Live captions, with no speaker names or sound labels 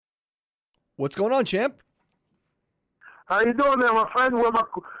What's going on, champ? How you doing there, my friend? Where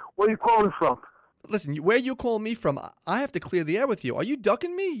are you calling from? Listen, where you calling me from, I have to clear the air with you. Are you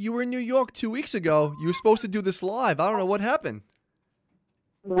ducking me? You were in New York 2 weeks ago. You were supposed to do this live. I don't know what happened.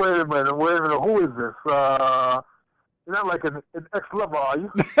 Wait a minute. Who is this? You're not like an ex-lover, are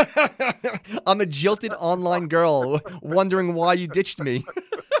you? I'm a jilted online girl wondering why you ditched me.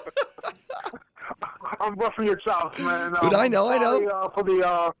 I'm busting your chops, man. Dude, I know. For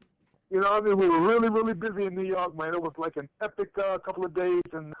the, we were really, really busy in New York, man. It was like an epic couple of days,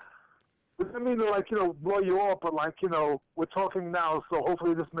 and I didn't mean to, blow you off, but, we're talking now, so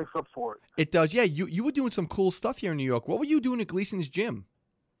hopefully this makes up for it. It does, yeah. You were doing some cool stuff here in New York. What were you doing at Gleason's gym?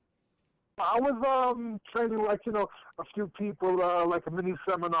 I was training, a few people, like a mini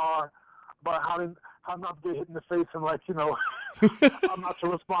seminar about how not to get hit in the face and, how not to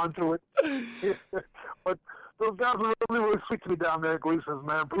respond to it. But those guys were really, really sweet to me down there at Gleason's,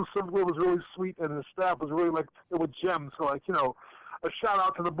 man. Bruce Simpley was really sweet, and the staff was really, they were gems. So, a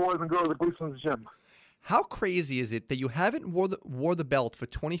shout-out to the boys and girls at Gleason's gym. How crazy is it that you haven't wore the belt for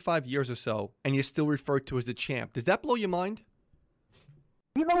 25 years or so, and you're still referred to as the champ? Does that blow your mind?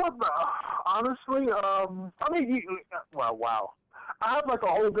 You know what? Honestly, wow. I have a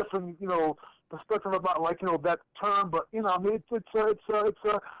whole different, perspective about that term, but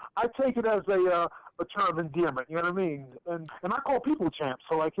I take it as a term of endearment. You know what I mean? And I call people champs,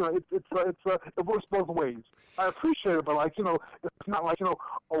 so it works both ways. I appreciate it, but it's not a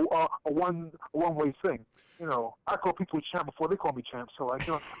one-way thing. I call people champ before they call me champ, so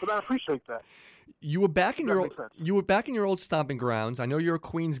but I appreciate that. You were back in your old stomping grounds. I know you're a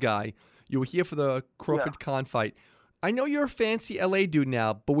Queens guy. You were here for the Crawford Khan fight. I know you're a fancy LA dude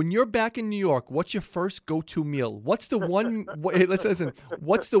now, but when you're back in New York, what's your first go-to meal? What's the one? Listen.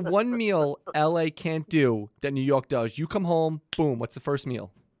 What's the one meal LA can't do that New York does? You come home, boom. What's the first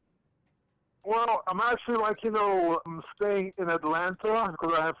meal? Well, I'm actually I'm staying in Atlanta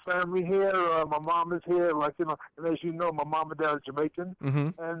because I have family here. My mom is here, and as you know, my mom and dad are Jamaican.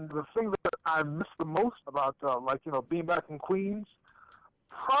 Mm-hmm. And the thing that I miss the most about, being back in Queens,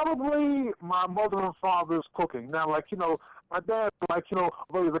 probably my mother and father's cooking. Now, my dad,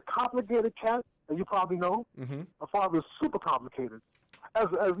 although he's a complicated cat, as you probably know, mm-hmm. my father is super complicated, as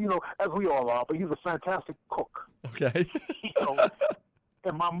we all are. But he's a fantastic cook. Okay.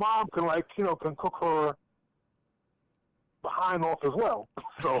 And my mom can cook her behind off as well.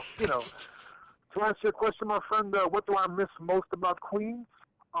 So, to answer your question, my friend, what do I miss most about Queens?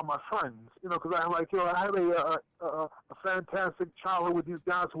 Are my friends. Because I had a fantastic childhood with these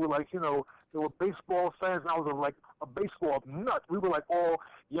guys who were they were baseball fans. And I was a baseball nut. We were all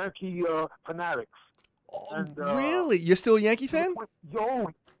Yankee fanatics. Oh, and, really? You're still a Yankee fan?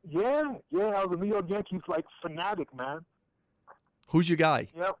 Yo, yeah. I was a New York Yankees fanatic, man. Who's your guy?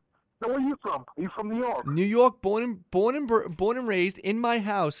 Yep. Now, where are you from? Are you from New York? New York, born and raised. In my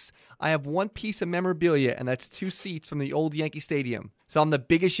house, I have one piece of memorabilia, and that's 2 seats from the old Yankee Stadium. So I'm the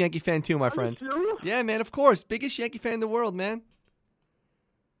biggest Yankee fan too, my friend. Are you serious? Yeah, man, of course. Biggest Yankee fan in the world, man.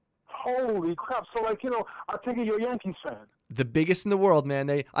 Holy crap. So, I take it you're a Yankees fan. The biggest in the world, man.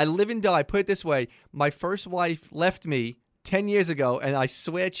 I live and die. Put it this way. My first wife left me 10 years ago, and I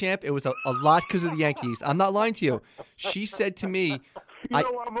swear, champ, it was a lot because of the Yankees. I'm not lying to you. She said to me... You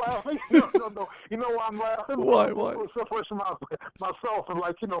know why I'm laughing? No. You know why I'm laughing? Why? Separation myself, and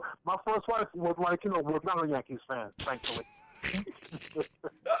my first wife was was not a Yankees fan, thankfully.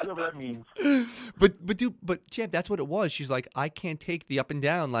 Whatever that means. But champ, that's what it was. She's like, I can't take the up and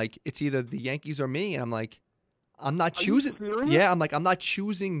down. It's either the Yankees or me, and I'm like, I'm not choosing. Are you serious? Yeah, I'm like, I'm not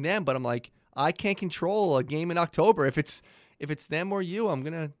choosing them, but I'm like, I can't control a game in October. If it's them or you, I'm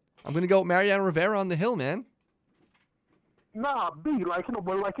gonna go with Mariano Rivera on the hill, man. Nah,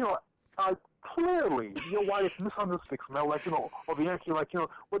 I clearly your wife misunderstood, man. Or the Yankee, what do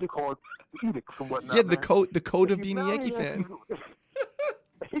you call it, the edicts and whatnot. Yeah, the code of being a Yankee fan.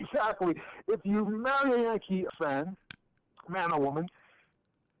 Exactly. If you marry a Yankee fan, man or woman,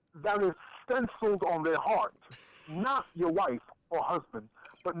 that is stenciled on their heart, not your wife or husband,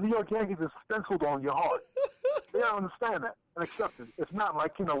 but New York Yankees is stenciled on your heart. They don't understand that and accept it. It's not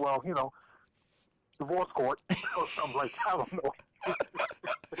divorce court or something like that. I don't know.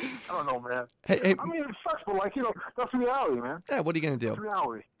 I don't know, man. Hey, I mean, it sucks, but that's reality, man. Yeah, what are you gonna do? That's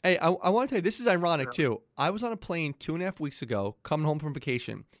reality. Hey, I want to tell you, this is ironic too. I was on a plane 2.5 weeks ago, coming home from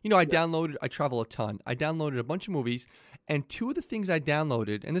vacation. I travel a ton. I downloaded a bunch of movies, and 2 of the things I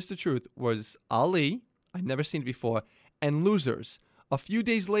downloaded, and this is the truth, was Ali. I'd never seen it before, and Losers. A few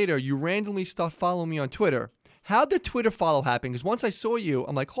days later, you randomly start following me on Twitter. How'd the Twitter follow happen? Because once I saw you,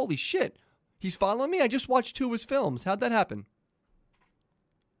 I'm like, holy shit. He's following me? I just watched 2 of his films. How'd that happen?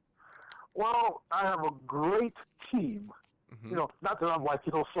 Well, I have a great team. Mm-hmm. You know, not that I'm like,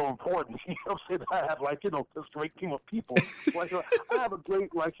 so important. You know, say that I have like, this great team of people. Like, I have a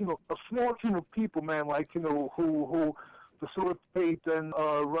great, like, a small team of people, man. Like, who facilitate and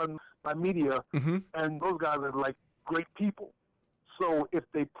run my media, Mm-hmm. and those guys are like great people. So if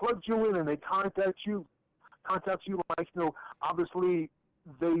they plug you in and they contact you, like, obviously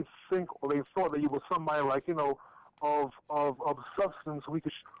they think or they thought that you were somebody like, of substance we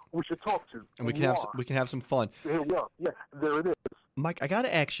should talk to. And we can have some fun. Here we are. Yeah, there it is. Mike, I got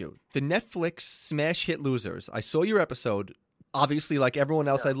to ask you, the Netflix smash hit Losers. I saw your episode. Obviously, like everyone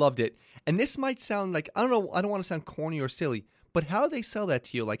else, I loved it. And this might sound like, I don't know, I don't want to sound corny or silly, but how do they sell that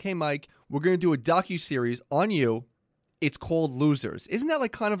to you? Like, hey, Mike, we're going to do a docuseries on you. It's called Losers. Isn't that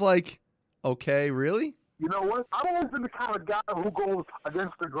like kind of like, okay, really? You know what? I've always been the kind of guy who goes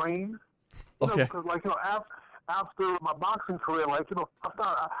against the grain. Okay. Because, like, after my boxing career, like,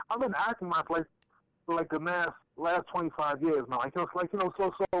 I've been acting my place for like the last 25 years now. Like, it's like,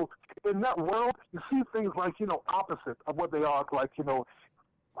 so in that world, you see things like, opposite of what they are, like, quote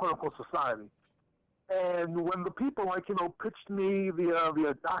unquote society. And when the people, like, pitched me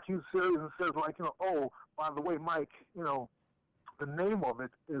the docu-series and says, like, oh, by the way, Mike, the name of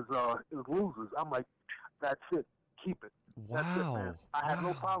it is Losers. I'm like, that's it. Keep it. Wow. That's it, man. I have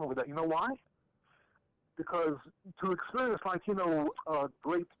no problem with that. You know why? Because to experience, like,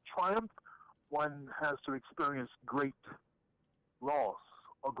 great triumph, one has to experience great loss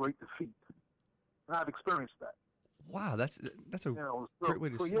or great defeat. And I've experienced that. Wow, that's a great way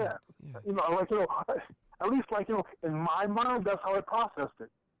to say yeah. it. Like, at least, like, in my mind, that's how I processed it.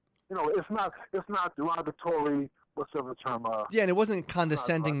 It's not derogatory. What's the term? Yeah, and it wasn't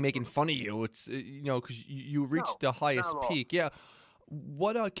condescending, making fun of you. It's because you reached the highest peak. Yeah.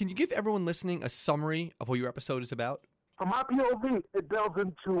 What can you give everyone listening a summary of what your episode is about? From my POV, it delves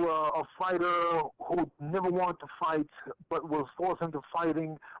into a fighter who never wanted to fight, but was forced into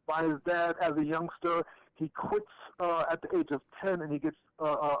fighting by his dad as a youngster. He quits at the age of 10, and he gets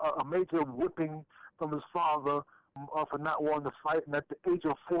a major whipping from his father for not wanting to fight. And at the age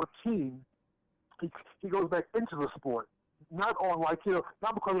of 14, he goes back into the sport. Not on, like,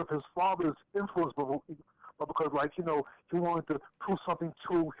 not because of his father's influence, but because, like, he wanted to prove something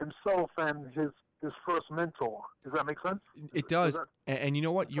to himself and his first mentor. Does that make sense? It does. And you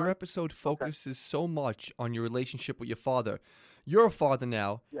know what? Your episode focuses so much on your relationship with your father. You're a father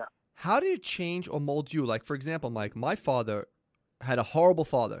now. Yeah. How did it change or mold you? Like, for example, Mike, my father had a horrible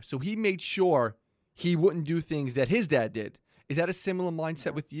father, so he made sure he wouldn't do things that his dad did. Is that a similar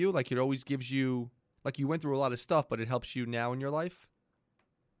mindset with you? Like, it always gives you, like, you went through a lot of stuff, but it helps you now in your life?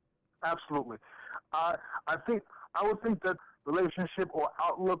 Absolutely. I would think that relationship or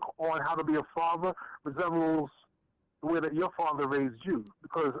outlook on how to be a father resembles the way that your father raised you.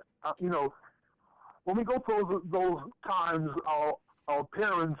 Because, when we go through those times, our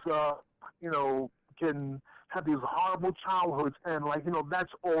parents, can have these horrible childhoods, and, like,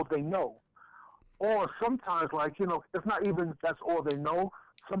 that's all they know. Or sometimes, like, it's not even that's all they know.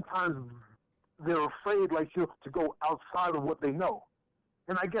 Sometimes they're afraid, like, to go outside of what they know.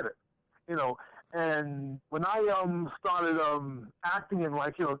 And I get it, And when I started acting and,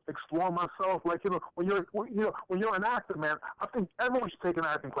 like, exploring myself, like, when you're an actor, man, I think everyone should take an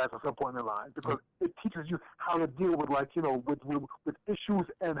acting class at some point in their lives, because it teaches you how to deal with, like, with issues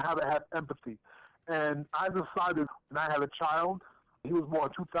and how to have empathy. And I decided when I had a child, he was born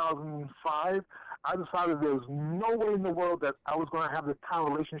in 2005. I decided there was no way in the world that I was going to have the kind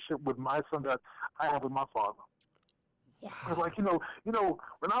of relationship with my son that I have with my father. Wow. It's like,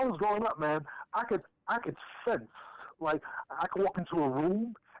 when I was growing up, man, I could sense, like, I could walk into a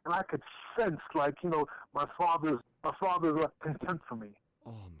room and I could sense, like, my father's contempt for me.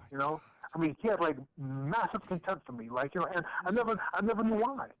 Oh my God. I mean, he had, like, massive contempt for me, like, and I never knew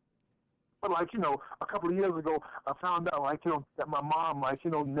why. But, like, a couple of years ago, I found out, like, that my mom, like,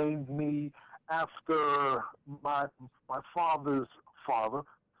 named me after my father's father,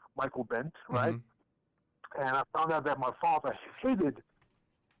 Michael Bentt, right? Mm-hmm. And I found out that my father hated,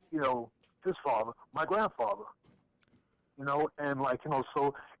 his father, my grandfather, and, like,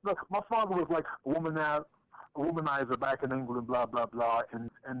 so, my father was like a womanizer back in England, blah, blah, blah, and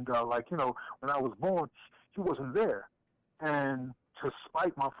like, when I was born, he wasn't there. And to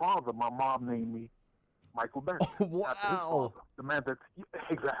spite my father, my mom named me Michael Bentt. Oh, wow. After his father, the man that,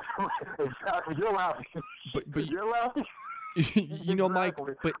 exactly, you're laughing. But you're laughing? Mike,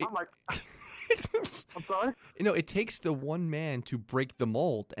 but I'm like... I'm sorry? It takes the one man to break the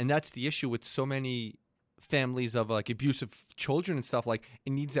mold, and that's the issue with so many families of, like, abusive children and stuff. Like,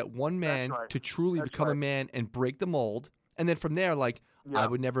 it needs that one man to truly become a man and break the mold, and then from there, like, I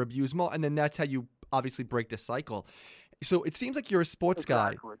would never abuse them all. And then that's how you obviously break the cycle. So it seems like you're a sports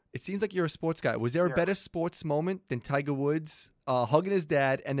guy. It seems like you're a sports guy. Was there a better sports moment than Tiger Woods hugging his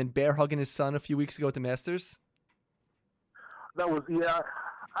dad and then bear hugging his son a few weeks ago at the Masters? That was I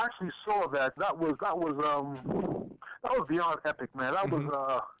actually saw that. That was beyond epic, man. That was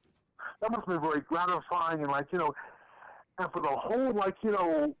that must have been very gratifying, and and for the whole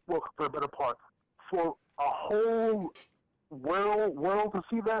well, for the better part, for a whole world to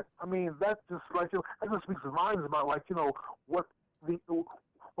see that. I mean, that just that just speaks volumes about what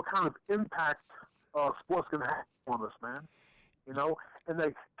kind of impact sports can have on us, man.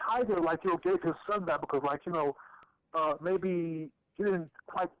 And Tiger gave his son that because maybe he didn't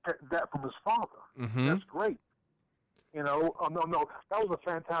quite get that from his father. Mm-hmm. That's great. No, that was a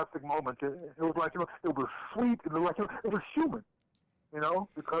fantastic moment. It was it was sweet and it was human.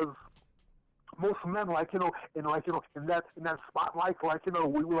 Because most men in that spotlight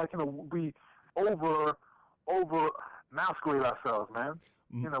we over masquerade ourselves, man.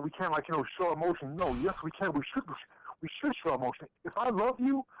 We can't show emotion. No, yes we can. We should show emotion. If I love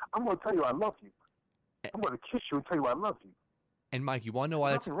you, I'm going to tell you I love you. I'm going to kiss you and tell you I love you. And Mike, you want to know why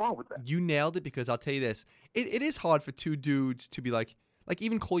There's nothing wrong with that. You nailed it, because I'll tell you this. It is hard for two dudes to be like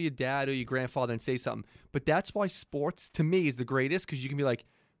even call your dad or your grandfather and say something. But that's why sports, to me, is the greatest, because you can be like,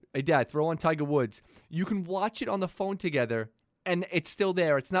 hey, Dad, throw on Tiger Woods. You can watch it on the phone together, and it's still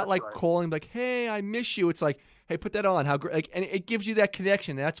there. It's not calling like, hey, I miss you. It's like, hey, put that on. How great! And it gives you that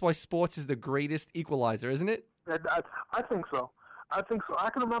connection. And that's why sports is the greatest equalizer, isn't it? I think so. I can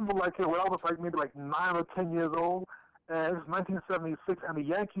remember when I was maybe 9 or 10 years old. And it was 1976, and the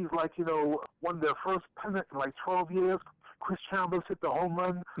Yankees, won their first pennant in 12 years. Chris Chambers hit the home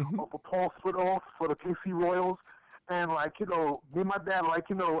run for Paul Swidoff for the KC Royals. And, me and my dad,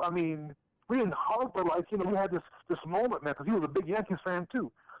 I mean, we didn't hug, but, we had this moment, man, because he was a big Yankees fan,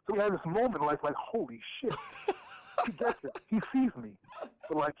 too. So we had this moment, holy shit. He gets it. He sees me.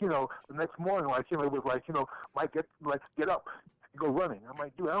 But, the next morning, it was Mike, get up. You go running. I'm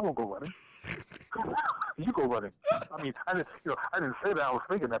like, dude, I don't want to go running. You go running. I mean, I didn't say that. I was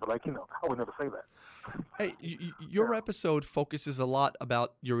thinking that, but I would never say that. Hey, your episode focuses a lot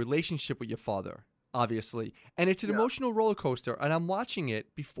about your relationship with your father, obviously, and it's an emotional roller coaster. And I'm watching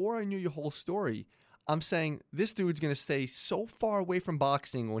it before I knew your whole story. I'm saying this dude's gonna stay so far away from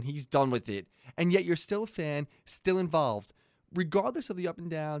boxing when he's done with it, and yet you're still a fan, still involved, regardless of the up and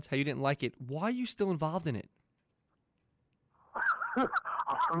downs, how you didn't like it. Why are you still involved in it?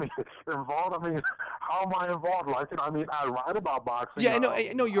 I mean, involved. I mean, how am I involved? I mean, I write about boxing. Yeah,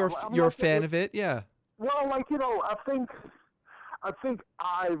 I know you're a fan of it. Yeah. Well, I think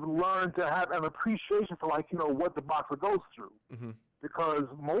I've learned to have an appreciation for what the boxer goes through. Mm-hmm. Because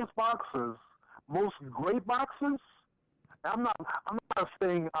most great boxers. I'm not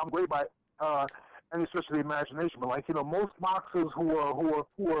saying I'm great by any stretch of the imagination, but most boxers who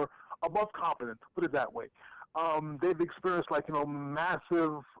are above competent, put it that way. They've experienced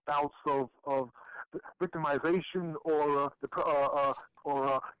massive bouts of victimization or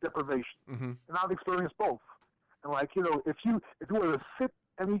deprivation, and I've experienced both. And if you were to sit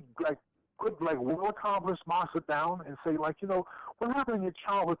any good well accomplished boxer down and say what happened in your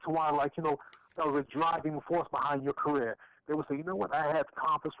childhood to why that was a driving force behind your career, they would say, you know what, I had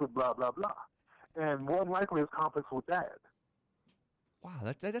conflicts with blah blah blah, and more than likely it's conflicts with dad.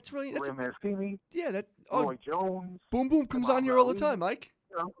 Wow, that's really Ray Mancini. Yeah, Roy Jones. Boom Boom comes on here all the time, Mike.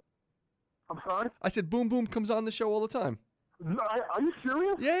 I'm sorry. I said Boom Boom comes on the show all the time. No, are you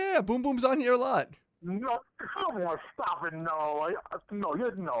serious? Yeah, Boom Boom's on here a lot. No, come on, stop it! No,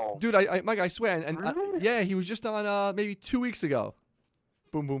 no. Dude, Mike, I swear, and really? Yeah, he was just on maybe 2 weeks ago.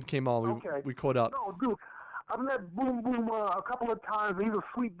 Boom Boom came on. We caught up. No, dude, I've met Boom Boom a couple of times. He's a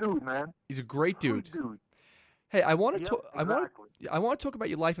sweet dude, man. He's a great dude. Sweet dude. Hey, I want to talk. Exactly. I want to talk about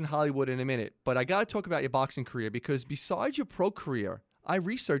your life in Hollywood in a minute, but I got to talk about your boxing career, because besides your pro career, I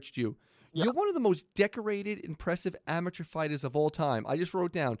researched you. Yeah. You're one of the most decorated, impressive amateur fighters of all time. I just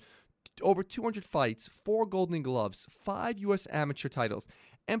wrote down over 200 fights, 4 Golden Gloves, 5 U.S. amateur titles,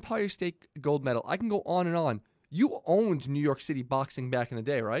 Empire State gold medal. I can go on and on. You owned New York City boxing back in the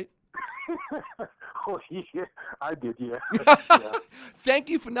day, right? Oh, yeah, I did, yeah. Yeah. Thank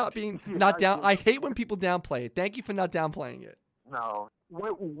you for not down. I hate when people downplay it. Thank you for not downplaying it. No.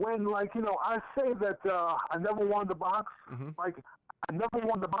 When I say that I never wanted to box, I never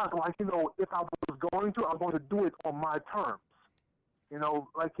wanted to box, if I was going to, I was going to do it on my terms.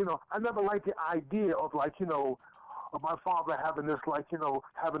 I never liked the idea of of my father having this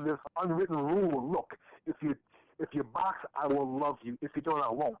having this unwritten rule. Look, if you box, I will love you. If you don't, I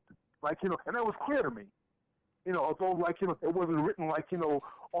won't. And that was clear to me. although like it wasn't written like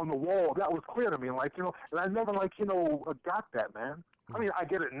on the wall, that was clear to me. Like and I never like got that, man. I mean, I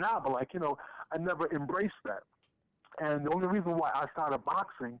get it now, but like I never embraced that. And the only reason why I started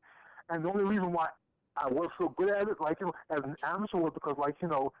boxing, and the only reason why I was so good at it, like as an amateur, was because like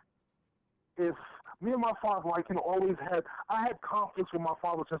if me and my father like always I had conflicts with my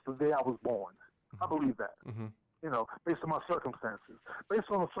father since the day I was born. I believe that. Based on my circumstances, based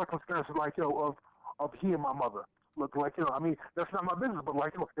on the circumstances like of he and my mother. Look, like I mean, that's not my business, but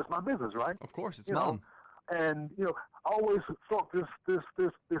like it's my business, right? Of course, it's mom. And I always thought this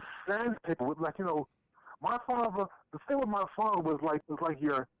sandpaper with like my father. The thing with my father was like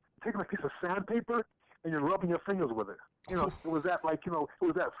you're taking a piece of sandpaper and you're rubbing your fingers with it. It was that like it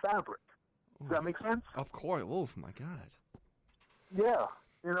was that fabric. Does that make sense? Of course. Oh my God. Yeah.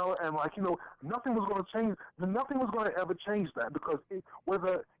 And like nothing was going to change. Nothing was going to ever change that, because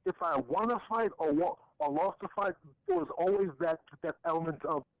whether if I won a fight or lost a fight, there was always that element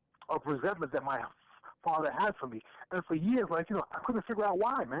of resentment that my father had for me. And for years, like I couldn't figure out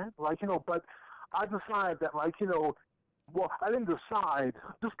why, man. Like but I decided that like well, I didn't decide.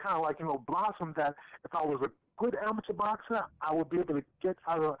 Just kind of like blossomed that if I was a good amateur boxer, I would be able to get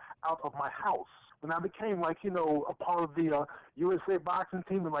out of my house. When I became like a part of the USA boxing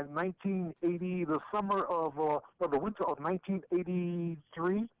team in like 1980, the winter of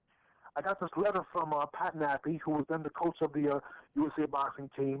 1983, I got this letter from Pat Nappy, who was then the coach of the USA boxing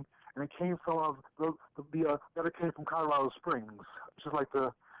team, and it came from the letter came from Colorado Springs, which is like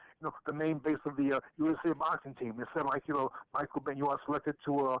the main base of the USA boxing team. It said like Michael Bentt, you are selected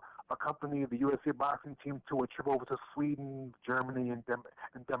to accompany the USA boxing team to a trip over to Sweden, Germany, and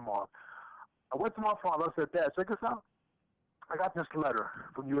Denmark. I went to my father. I said, Dad, check this out. I got this letter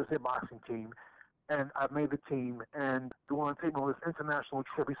from the USA boxing team, and I made the team, and they want to take me on this international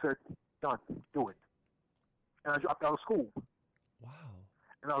trip. He said, done, do it. And I dropped out of school. Wow.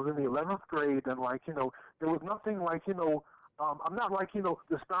 And I was in the 11th grade, and like, there was nothing like, I'm not like,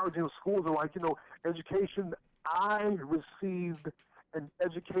 disparaging schools or like, education. I received an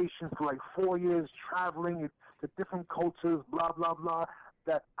education for like 4 years, traveling to different cultures, blah, blah, blah,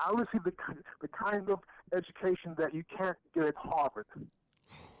 that I received the kind of education that you can't get at Harvard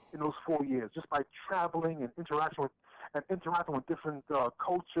in those 4 years, just by traveling and interacting with different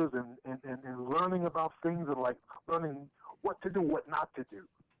cultures and learning about things and like learning what to do, what not to do.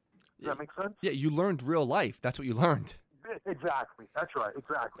 Does that make sense? Yeah, you learned real life. That's what you learned. Exactly. That's right.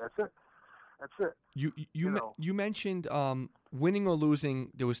 Exactly. That's it. You mentioned winning or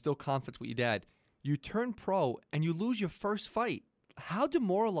losing, there was still conflict with your dad. You turn pro and you lose your first fight. How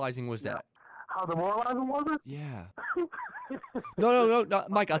demoralizing was that? How demoralizing was it? Yeah. No,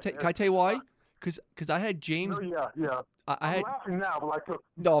 Mike. Can I tell you why? Because I had James. No, yeah. I'm laughing now, but like.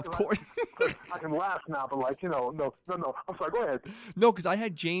 No, of course. I can laugh now, but like no. I'm sorry. Go ahead. No, because I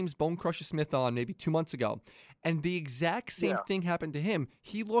had James Bone Crusher Smith on maybe 2 months ago, and the exact same thing happened to him.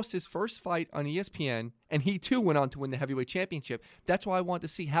 He lost his first fight on ESPN, and he too went on to win the heavyweight championship. That's why I wanted to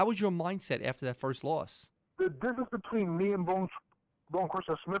see, how was your mindset after that first loss? The difference between me and Bone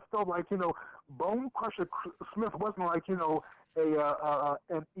Crusher Smith, though, like Bone Crusher Smith wasn't like an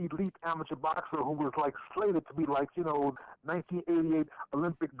elite amateur boxer who was like slated to be like 1988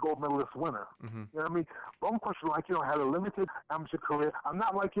 Olympic gold medalist winner. Mm-hmm. You know what I mean? Bone Crusher had a limited amateur career. I'm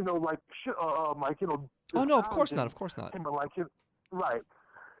not like Oh no, of course not. But like right,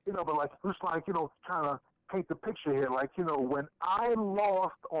 but like just like trying to paint the picture here. Like when I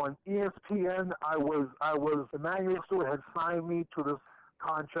lost on ESPN, I was Emmanuel Stewart had signed me to this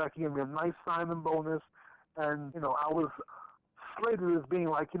contract. He gave me a nice signing bonus, and I was slated as being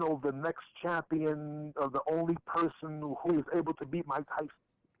like the next champion, or the only person who is able to beat Mike Tyson,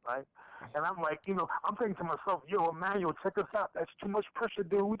 right? And I'm like, I'm thinking to myself, yo, Emmanuel, check this out. That's too much pressure,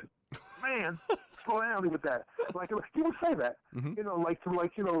 dude. Man, slow down with that. Like he would say that, like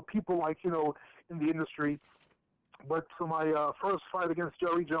to people like in the industry. But for my first fight against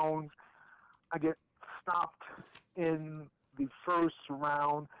Jerry Jones, I get stopped in the first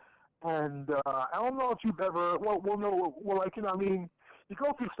round. And I don't know if you've ever, I mean, you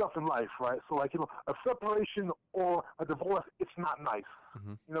go through stuff in life, right? So, like, a separation or a divorce, it's not nice,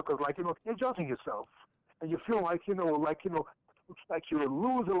 because, like, you're judging yourself. And you feel like, like you're a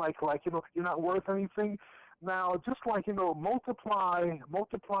loser, like, you're not worth anything. Now, just like, multiply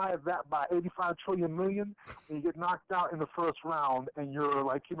that by 85 trillion million, and you get knocked out in the first round, and you're,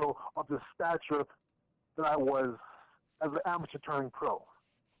 like, of the stature that I was as an amateur turning pro.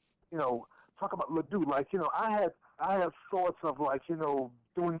 Talk about, dude, like, I had thoughts of, like,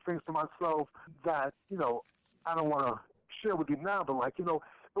 doing things to myself that, I don't want to share with you now, but, like,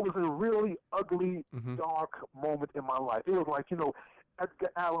 it was a really ugly, Mm-hmm. dark moment in my life. It was like, Edgar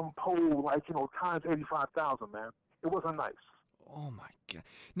Allan Poe, like, times 85,000, man. It wasn't nice. Oh my God.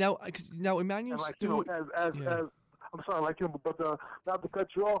 Now, 'cause now Emmanuel And like, Stewart. Yeah. I'm sorry, like, but not to cut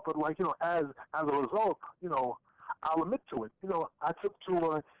you off, but like, as a result, I'll admit to it. I took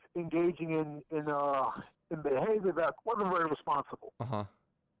to engaging in behavior that wasn't very responsible. Uh huh.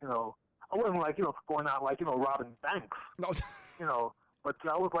 I wasn't like, going out like, robbing banks, No. but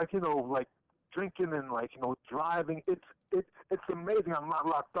I was like, like drinking and like, driving. It's amazing I'm not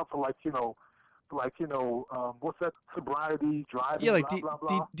locked up for like, what's that, sobriety, driving, Yeah, like blah, blah,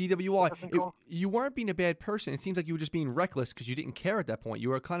 blah. DWI. What's that thing called? You weren't being a bad person. It seems like you were just being reckless because you didn't care at that point. You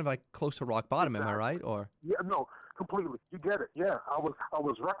were kind of like close to rock bottom. Am I Exactly. right? Or Yeah, no, completely. You get it. Yeah, I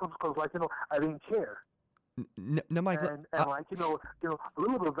was reckless because like, I didn't care. no, Mike. And like, a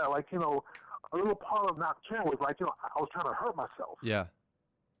little bit of that, like, a little part of not caring was like, I was trying to hurt myself. Yeah.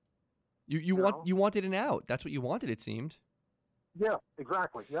 You know? you wanted an out. That's what you wanted. It seemed. Yeah,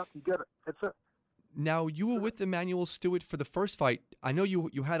 exactly. Yeah, you get it. It's it. Now you were with Emmanuel Stewart for the first fight. I know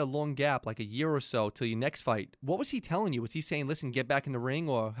you had a long gap, like a year or so, till your next fight. What was he telling you? Was he saying, "Listen, get back in the ring,"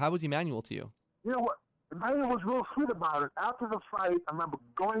 or how was Emmanuel to you? You know what? Emmanuel was real sweet about it. After the fight, I remember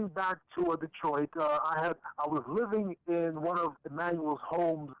going back to Detroit. I was living in one of Emmanuel's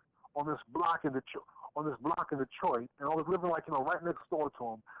homes on this block in Detroit, and I was living like right next door to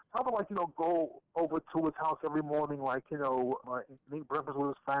him. So I would like go over to his house every morning, like eat breakfast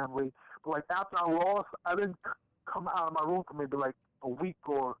with his family. But like after I lost, I didn't come out of my room for maybe like a week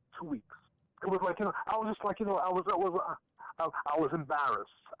or 2 weeks. It was like I was just like I was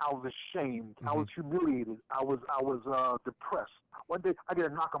embarrassed. I was ashamed. Mm-hmm. I was humiliated. I was depressed. One day I get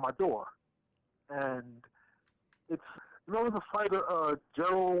a knock on my door, and it's the fighter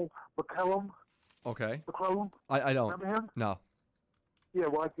Gerald McCallum. Okay. McCallum. I don't. Remember him? No. Yeah,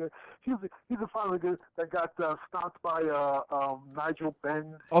 well, he's a fighter that got stopped by Nigel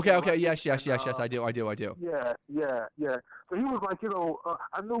Benn. Okay. Yes. I do. Yeah. So he was like,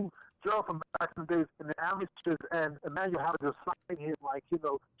 I knew Gerald from back in the days in the amateurs, and Emmanuel had to sign him, like,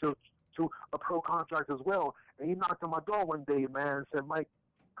 to a pro contract as well. And he knocked on my door one day, man, and said, Mike,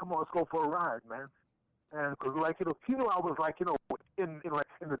 come on, let's go for a ride, man. And because, like, he knew I was, like, in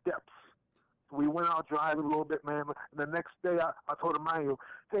the depths. We went out driving a little bit, man. And the next day, I told Emmanuel,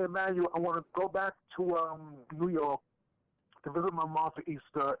 "Hey, Emmanuel, I want to go back to New York to visit my mom for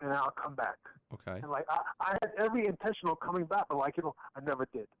Easter, and I'll come back." Okay. And like I had every intention of coming back, but like I never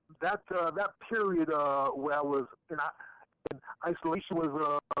did. That period where I was in isolation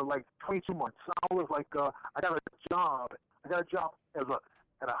was like 22 months. So I was like, I got a job.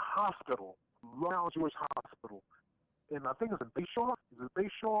 At a hospital, Long Island Jewish Hospital, and I think it's in Bayshore. Is it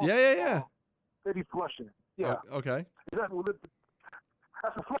Bayshore? Yeah. Maybe Flushing. Yeah. Oh, okay. Is that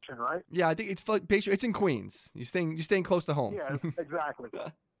that's in Flushing, right? Yeah, I think it's in Queens. You're staying cloose to home. Yeah, exactly.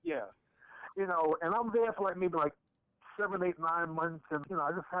 Yeah. And I'm there for like maybe like 7, 8, 9 months, and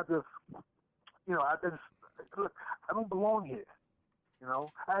I just had this, look, I don't belong here. I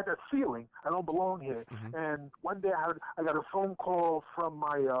had that feeling I don't belong here. Mm-hmm. And one day I got a phone call from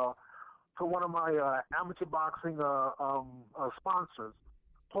one of my amateur boxing sponsors,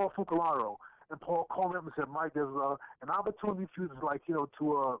 Paul Fucalaro. And Paul called me up and said, Mike, there's an opportunity for you to, like, to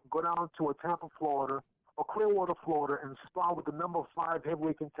go down to Tampa, Florida, or Clearwater, Florida, and spar with the number 5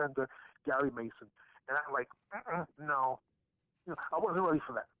 heavyweight contender, Gary Mason. And I'm like, no. I wasn't ready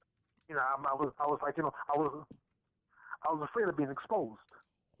for that. I was like, I was afraid of being exposed.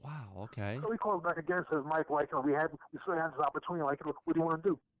 Wow. Okay. So he called back again and says, Mike, like, we still have this opportunity. Like, what do you want to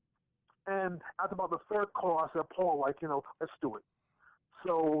do? And after about the third call, I said, Paul, like, let's do it.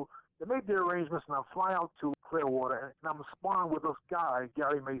 So they made the arrangements, and I fly out to Clearwater, and I'm sparring with this guy,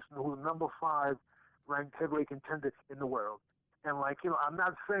 Gary Mason, who's number 5 ranked heavyweight contender in the world. And like, I'm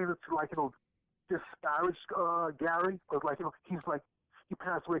not saying it to like, disparage Gary, because like, he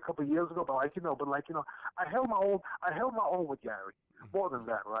passed away a couple of years ago, but like, I held my own with Gary. More than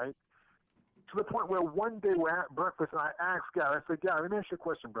that, right? To the point where one day we're at breakfast, and I asked Gary, I said, Gary, let me ask you a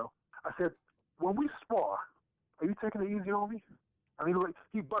question, bro. I said, when we spar, are you taking it easy on me? I mean, like,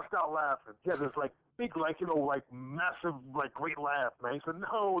 he bust out laughing. He had this like big, like, massive, like, great laugh, man. He said,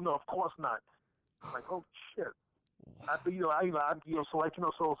 no, of course not. I'm like, oh shit. I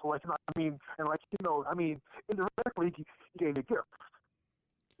mean, indirectly, he gave me a gift,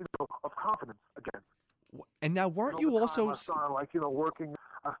 of confidence again. And now, weren't you also? I started, working.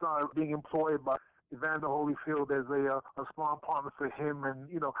 I started being employed by Evander Holyfield as a sparring partner for him, and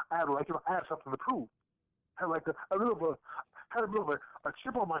I had something to prove. I had like a little bit of a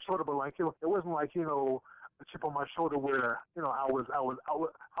chip on my shoulder, but like it wasn't like a chip on my shoulder where I was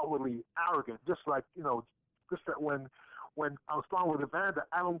outwardly arrogant, just like just that when I was sparring with Evander,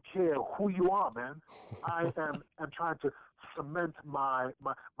 I don't care who you are, man. I am trying to cement my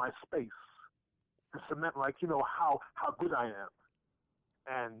space, to cement how good I am,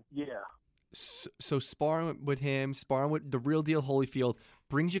 and yeah. So sparring with him, sparring with the real deal Holyfield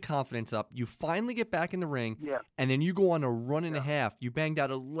brings your confidence up. You finally get back in the ring, Yeah. and then you go on a run and a half. You banged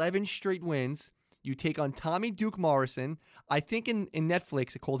out 11 straight wins. You take on Tommy Duke Morrison. I think in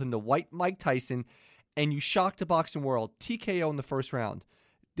Netflix it called him the White Mike Tyson, and you shocked the boxing world. TKO in the first round.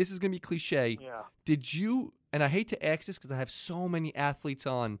 This is going to be cliche. Yeah. Did you, and I hate to ask this because I have so many athletes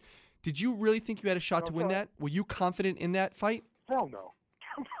on, did you really think you had a shot to win that? Were you confident in that fight? Hell no.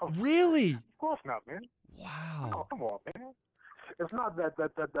 Really? Of course not, man. Wow. No, come on, man. It's not that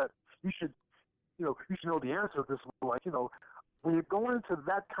you should you should know the answer to this. When you're going into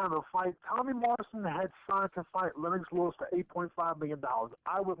that kind of fight, Tommy Morrison had signed to fight Lennox Lewis for $8.5 million.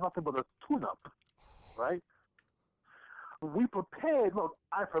 I was nothing but a tune-up, right? We prepared. Look,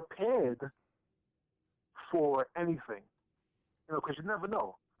 I prepared for anything, because you never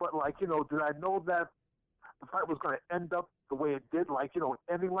know. But did I know that the fight was going to end up the way it did,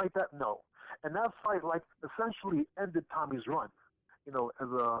 ending like that? No. And that fight, essentially ended Tommy's run, as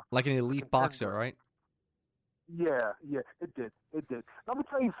a... Like an elite boxer, right? Yeah, it did. Let me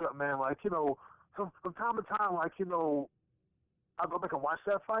tell you something, man. From time to time, I go back and watch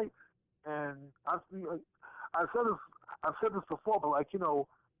that fight, and I've said this before, but the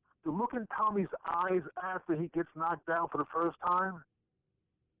look in Tommy's eyes after he gets knocked down for the first time,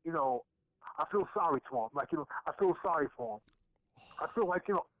 I feel sorry to him. I feel sorry for him. I feel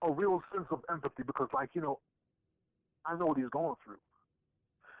a real sense of empathy because I know what he's going through.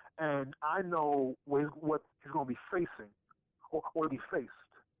 And I know what he's going to be facing or what he faced.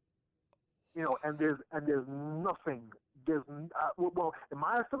 And there's nothing. Well, in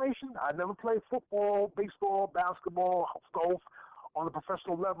my estimation, I never played football, baseball, basketball, golf on a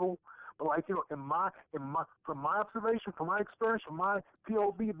professional level. But from my observation, from my experience, from my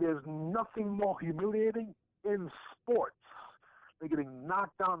POV, there's nothing more humiliating in sports than getting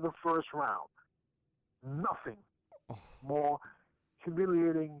knocked out in the first round. Nothing more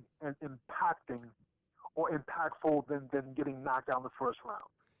humiliating and impactful than getting knocked out in the first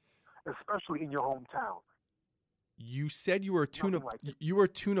round, especially in your hometown. You said you were a tune-up. You were a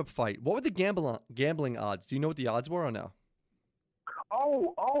tune-up fight. What were the gambling odds? Do you know what the odds were or no?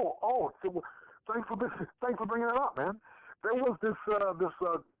 Oh! Thanks for bringing it up, man. There was this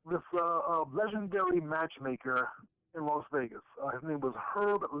legendary matchmaker in Las Vegas. His name was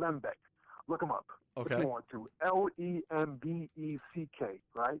Herb Lembeck. Look him up. Okay. If you want to. Lembeck,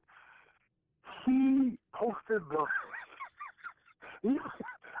 right? He posted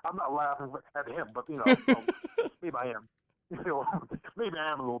I'm not laughing at him, but maybe I am. Maybe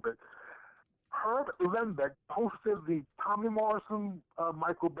I am a little bit. Herb Lembeck posted the Tommy Morrison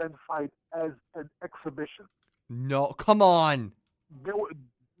Michael Bentt fight as an exhibition. No, come on. No,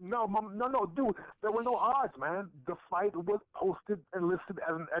 dude. There were no odds, man. The fight was posted and listed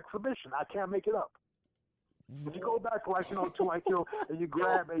as an exhibition. I can't make it up. If you go back and you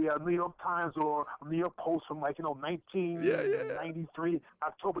grab a New York Times or a New York Post from 1993,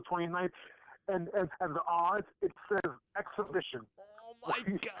 October 29th, and the odds, it says exhibition. Oh my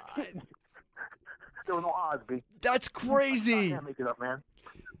God. There were no odds, B. That's crazy. I can't make it up, man.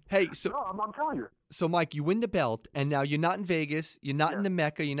 Hey, so no, I'm telling you. So, Mike, you win the belt, and now you're not in Vegas, you're not in the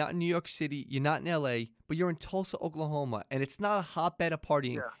Mecca, you're not in New York City, you're not in L.A., but you're in Tulsa, Oklahoma, and it's not a hotbed of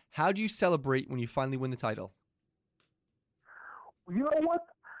partying. Yeah. How do you celebrate when you finally win the title? You know what?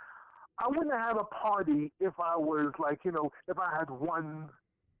 I wouldn't have had a party if I was if I had won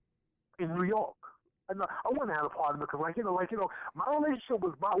in New York. I wouldn't have a party because my relationship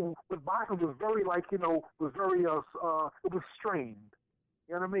with boxing was very it was strained.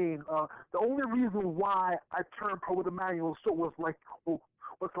 You know what I mean? The only reason why I turned pro with Emmanuel Stewart was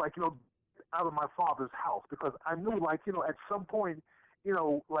out of my father's house because I knew at some point we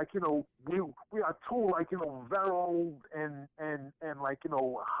are two virile and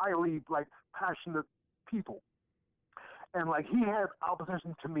highly passionate people, and he had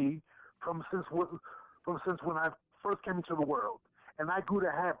opposition to me from since when I first came into the world, and I grew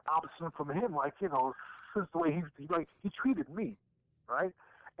to have opposition from him since the way he treated me, right?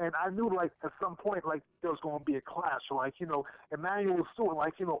 And I knew at some point there was going to be a clash. Emmanuel Stewart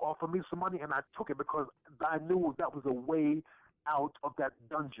offered me some money, and I took it because I knew that was a way out of that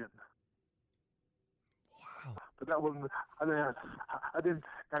dungeon. Wow. But that wasn't. I didn't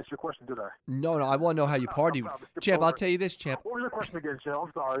answer your question, did I? No, I want to know how you I party. probably skipped Champ, I'll over it. tell you this, Champ. What was your question again, Joe?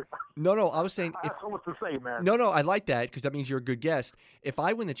 I'm sorry. No, I was saying I have so much to say, man. No, I like that because that means you're a good guest. If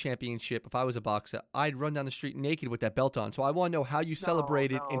I win the championship, if I was a boxer, I'd run down the street naked with that belt on. So I want to know how you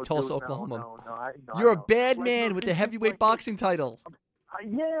celebrated in Tulsa, dude, Oklahoma. No, You're I a know. bad Like, man with the heavyweight boxing title.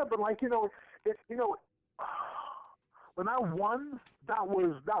 Yeah, but like when I won, that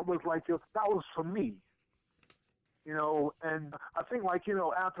was like that was for me. And I think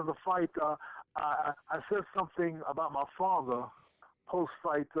after the fight, I said something about my father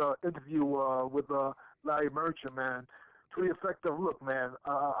post-fight interview with Larry Merchant, man, to the effect of, look, man,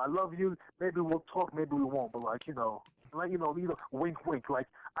 I love you. Maybe we'll talk, maybe we won't, but wink, wink. Like,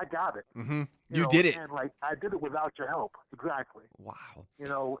 I got it. Mm-hmm. You did it. And I did it without your help. Exactly. Wow.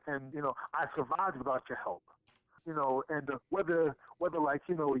 And I survived without your help. And whether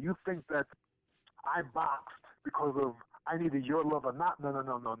you think that I boxed because of I needed your love or not,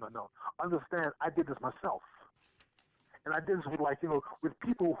 no. Understand, I did this myself. And I did this with with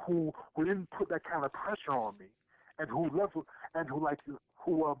people who didn't put that kind of pressure on me, and who loved and who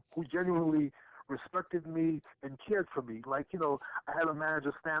genuinely respected me and cared for me. I had a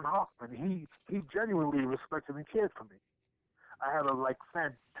manager, Stan Hoffman. He genuinely respected and cared for me. I had a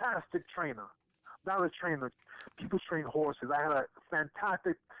fantastic trainer, not a trainer. People train horses. I had a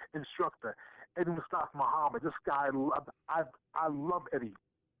fantastic instructor, Eddie Mustafa Muhammad. This guy, I love Eddie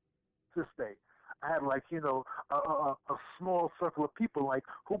to this day. I had a small circle of people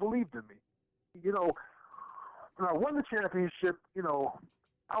who believed in me. When I won the championship,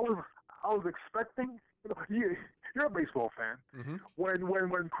 I was expecting. You're a baseball fan. Mm-hmm.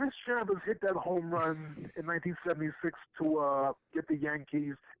 When Chris Chambers hit that home run in 1976 to get the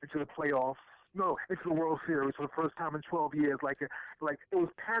Yankees into the playoffs. No, into the World Series for the first time in 12 years. It was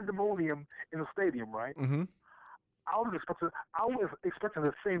pandemonium in the stadium, right? Mm-hmm. I was expecting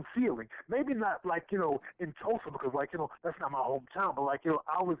the same feeling. Maybe not in Tulsa because that's not my hometown, but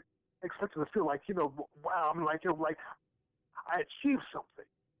I was expecting to feel wow, I'm I achieved something.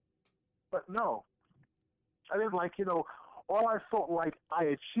 But no. I didn't all I felt like I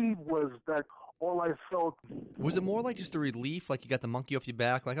achieved was that all I felt. Was it more like just a relief, like you got the monkey off your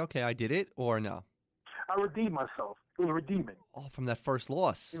back, like, okay, I did it, or no? I redeemed myself. It was redeeming. Oh, from that first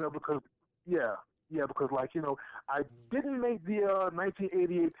loss. Because I didn't make the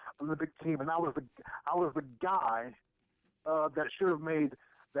 1988 Olympic team, and I was the guy that should have made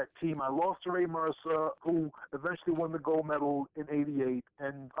that team. I lost to Ray Mercer, who eventually won the gold medal in '88.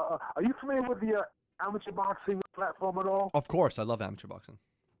 And are you familiar with the amateur boxing platform at all? Of course, I love amateur boxing.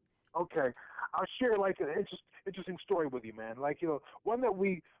 Okay, I'll share an interesting story with you, man. One that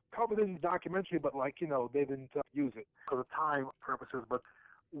we covered in the documentary, but they didn't use it because of time purposes. But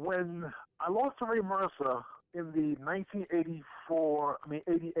when I lost to Ray Mercer in the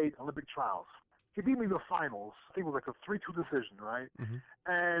 88 Olympic trials, he beat me in the finals. I think it was a 3-2 decision, right? Mm-hmm.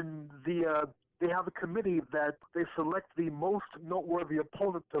 And they have a committee that they select the most noteworthy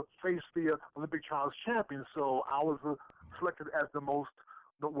opponent to face the Olympic trials champion. So I was selected as the most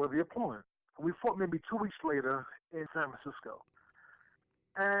noteworthy opponent. We fought maybe 2 weeks later in San Francisco.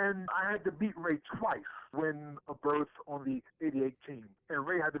 And I had to beat Ray twice, win a berth on the 88 team. And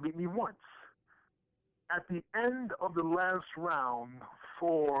Ray had to beat me once. At the end of the last round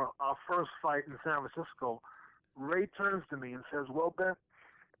for our first fight in San Francisco, Ray turns to me and says, "Well, Bentt,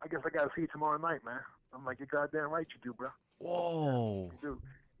 I guess I got to see you tomorrow night, man." I'm like, "You're goddamn right you do, bro." Whoa. You do.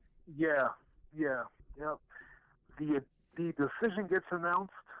 Yeah. The decision gets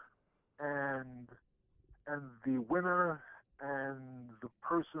announced, and the winner and the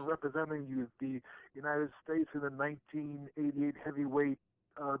person representing you, the United States in the 1988 heavyweight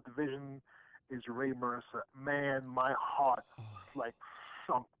division, is Ray Mercer. Man, my heart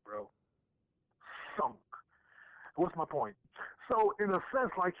sunk, bro. Sunk. What's my point? So in a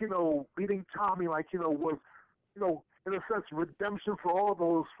sense, beating Tommy, was, in a sense, redemption for all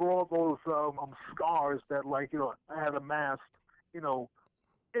those scars that I had amassed,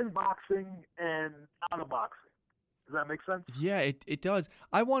 in boxing and out of boxing. Does that make sense? Yeah, it does.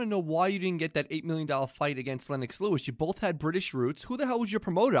 I want to know why you didn't get that $8 million fight against Lennox Lewis. You both had British roots. Who the hell was your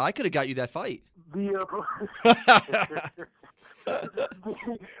promoter? I could have got you that fight. The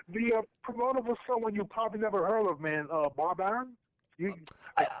promoter was someone you probably never heard of, man. Bob Aaron? You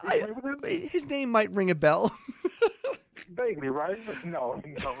familiar with him? His name might ring a bell. Vaguely, right? No.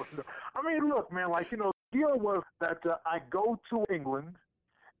 I mean, look, man, the deal was that I go to England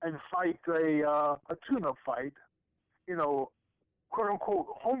and fight a tune-up fight, quote-unquote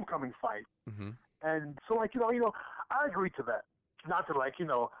homecoming fight. Mm-hmm. And so, I agreed to that. Not to,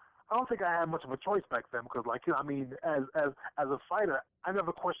 I don't think I had much of a choice back then because, like, I mean, as a fighter, I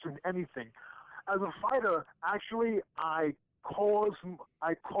never questioned anything. As a fighter, actually, I caused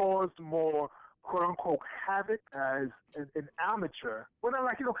more quote unquote havoc as an amateur. Well, not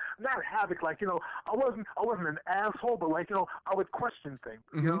like not havoc. Like I wasn't an asshole, but like I would question things.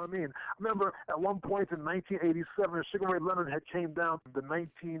 You know what I mean? I remember at one point in 1987, Sugar Ray Leonard had came down to the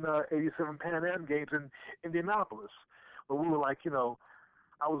 1987 Pan Am Games in Indianapolis, where we were like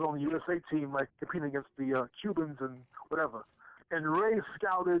I was on the USA team, like competing against the Cubans and whatever. And Ray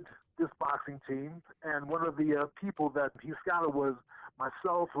scouted this boxing team, and one of the people that he scouted was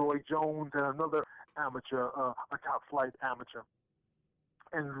myself, Roy Jones, and another amateur, a top flight amateur.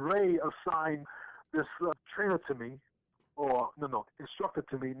 And Ray assigned this trainer to me, or no, instructor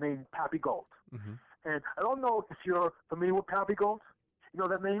to me named Pappy Gold. Mm-hmm. And I don't know if you're familiar with Pappy Gold. You know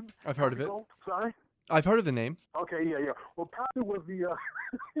that name? I've heard Pappy of it. Gold? Sorry? I've heard of the name. Okay, yeah. Well, Pappy was the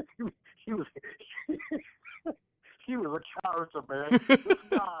he was he was a character, man. This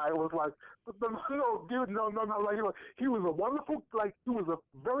guy was like, dude, no, like he was a wonderful, like he was a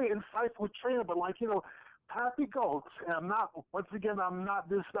very insightful trainer, but like Pappy Goats, and I'm not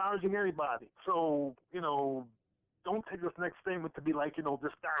disparaging anybody. So don't take this next statement to be like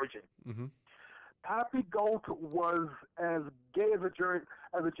disparaging. Mm-hmm. Pappy Goat was as gay as a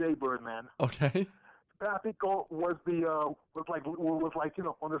jaybird, man. Okay. Pappy Goat was like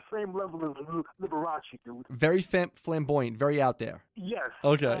on the same level as Liberace, dude. Very flamboyant, very out there. Yes.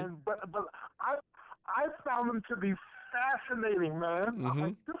 Okay. But I found him to be fascinating, man. Mm-hmm.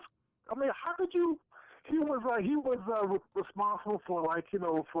 Like how could you? He was responsible for he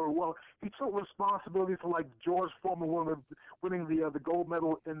took responsibility for like George Foreman winning the gold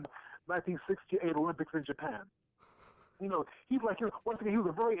medal in 1968 Olympics in Japan. He's like once again he was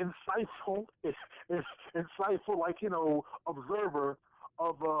a very insightful observer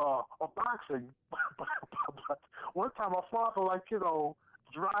of boxing. But one time my father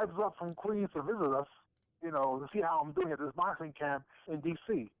drives up from Queens to visit us, to see how I'm doing at this boxing camp in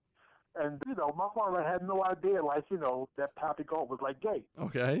D.C. And my father had no idea that Pappy Goat was like gay.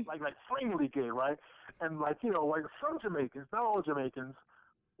 Okay. Like friendly gay, right? And like some Jamaicans, not all Jamaicans.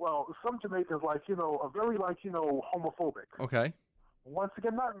 Well, some Jamaicans are very homophobic. Okay. Once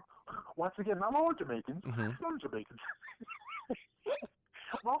again, not all Jamaicans. Mm-hmm. Some Jamaicans.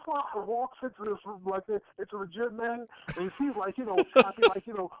 My father walks into this room it's a legit man, and he sees Pappy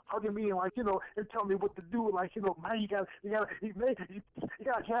hugging me and and telling me what to do. Man, you gotta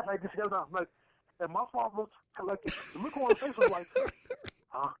have like this. And my father the look on his face was like,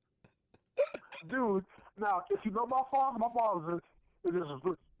 huh? Dude, now if you know my father's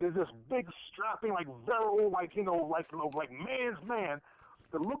there's this big strapping virile man's man.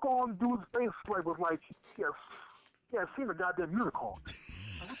 The look on dude's face was like yeah, seen a goddamn unicorn.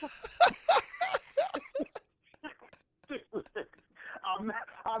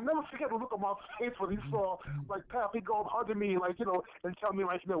 I'll never forget the look on my face when he saw Pappy Gold hugging me and telling me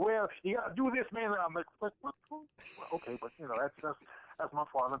well you gotta do this, man. And I'm like what? Well, okay, but that's my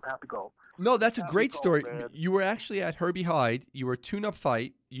father and Pappy Gold. No, that's a great story. Man. You were actually at Herbie Hyde. You were a tune-up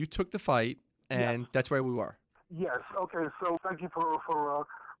fight. You took the fight, and that's where we were. Yes. Okay. So thank you for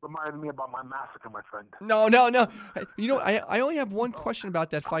reminding me about my massacre, my friend. No. I only have one question about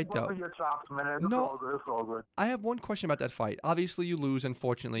that fight, though. Your chops, man. No, it's all good. I have one question about that fight. Obviously, you lose,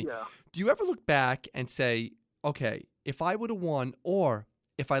 unfortunately. Yeah. Do you ever look back and say, okay, if I would have won, or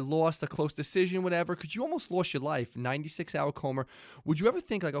if I lost a close decision, whatever, because you almost lost your life, 96-hour coma, would you ever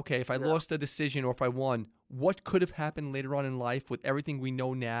think okay, if I lost a decision or if I won, what could have happened later on in life with everything we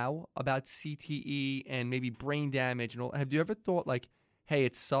know now about CTE and maybe brain damage and all? Have you ever thought hey,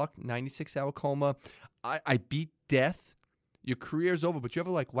 it sucked, 96-hour coma, I beat death, your career's over, but you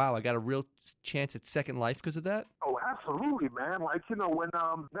ever wow, I got a real chance at second life because of that? Oh, absolutely, man. When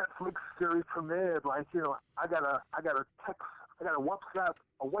Netflix series premiered, I got a text, I got a WhatsApp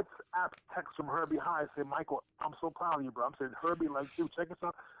text from Herbie Hyde saying, Michael, I'm so proud of you, bro. I'm saying, Herbie, dude, check this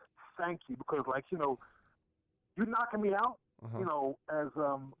out. Thank you, because you knocking me out, as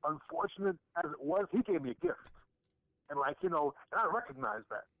unfortunate as it was, he gave me a gift. And and I recognize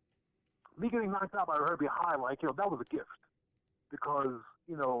that. Me getting knocked out by Herbie Hyde, that was a gift. Because,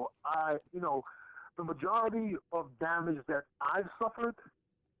 the majority of damage that I've suffered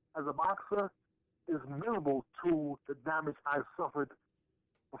as a boxer is minimal to the damage I suffered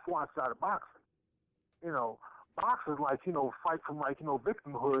before I started boxing. Boxers fight from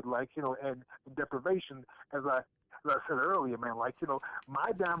victimhood, and deprivation, as I said earlier, man.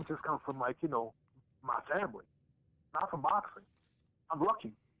 My damages come from my family, not from boxing. I'm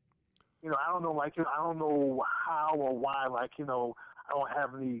lucky. I don't know I don't know how or why I don't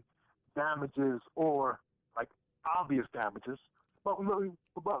have any damages or like obvious damages, but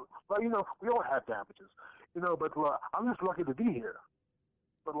but we all have damages, But I'm just lucky to be here.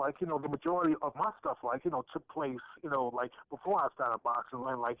 But the majority of my stuff, took place, before I started boxing,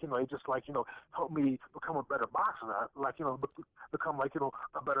 and it just helped me become a better boxer, become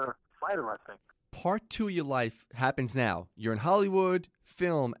a better fighter, I think. Part 2 of your life happens now. You're in Hollywood,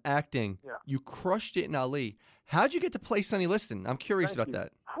 film, acting. Yeah. You crushed it in Ali. How'd you get to play Sonny Liston? I'm curious about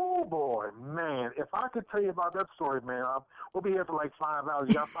that. Oh boy, man! If I could tell you about that story, man, we'll be here for like 5 hours.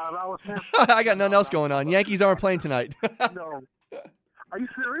 You got 5 hours, Sam? I got nothing else going on. Yankees aren't playing tonight. No. Are you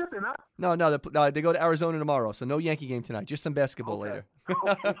serious? They're not? No, they go to Arizona tomorrow, so no Yankee game tonight. Just some basketball later.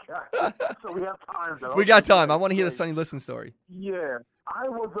 Okay. So we have time, though. We got time. I want to hear the Sonny Liston story. Yeah, I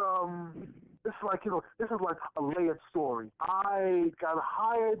was this is this is like a layered story. I got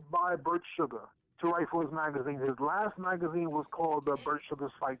hired by Bert Sugar to write for his magazine. His last magazine was called Bert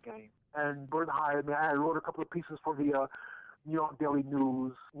Sugar's Fight Game, and Bert hired me. I wrote a couple of pieces for the New York Daily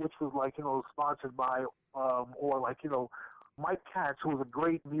News, which was sponsored by Mike Katz, who was a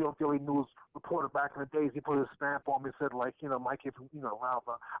great New York Daily News reporter back in the days. He put his stamp on me and said, Mike, if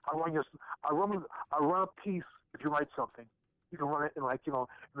I run a piece if you write something. You can run it in in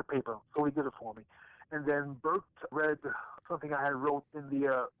the paper. So he did it for me. And then Bert read something I had wrote in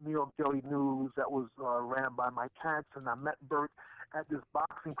the New York Daily News that was ran by Mike Katz, and I met Bert at this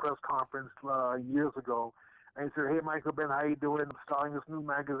boxing press conference years ago. And he said, "Hey, Michael Ben, how you doing? I'm starting this new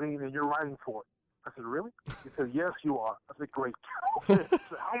magazine, and you're writing for it." I said, "Really?" He said, "Yes, you are." I said, "Great." I said,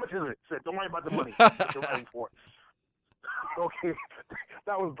 "How much is it?" He said, "Don't worry about the money. You're writing for it." Okay,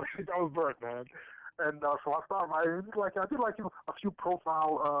 that was Bert, man. And so I started writing. I did a few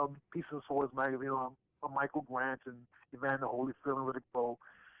profile pieces for his magazine on Michael Grant and Evander Holyfield and Riddick Bowe.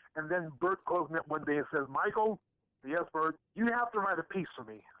 And then Bert calls me up one day and says, "Michael, yes, Bert, you have to write a piece for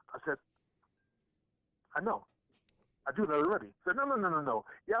me." I said, "I know. I do that already." He said, No.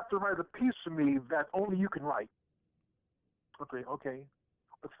 You have to write a piece for me that only you can write. Okay.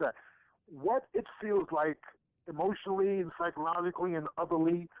 What's that? What it feels like emotionally and psychologically and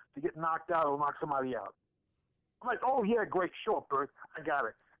otherly to get knocked out or knock somebody out. I'm like, "Oh, yeah, great, sure, Bert. I got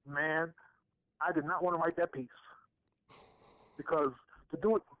it." Man, I did not want to write that piece. Because to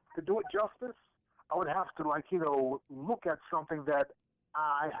do it justice, I would have to look at something that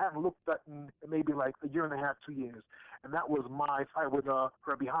I haven't looked at in maybe a year and a half, 2 years. And that was my fight with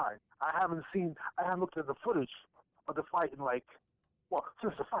Herbie High. I haven't looked at the footage of the fight in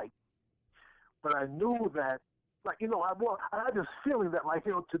since the fight. But I knew that, I had this feeling that,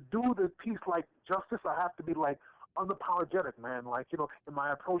 to do the piece justice, I have to be unapologetic, man. In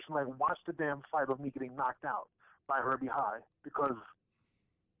my approach, watch the damn fight of me getting knocked out by Herbie High. Because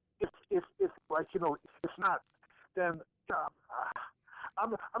if not, then I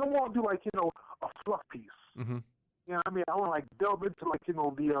don't want to do a fluff piece. Mm-hmm. You know what I mean? I want to delve into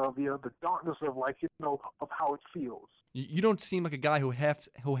the darkness of of how it feels. You don't seem like a guy who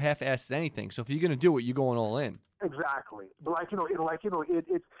half-asses anything. So if you're gonna do it, you're going all in. Exactly. But it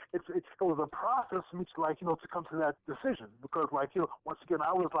was a process for me to come to that decision because once again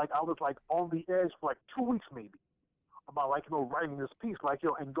I was on the edge for 2 weeks maybe about writing this piece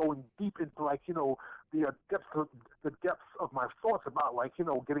and going deep into the depths of my thoughts about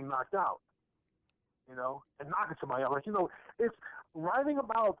getting knocked out. And knocking somebody out. It's writing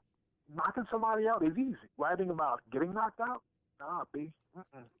about knocking somebody out is easy. Writing about getting knocked out, nah, B.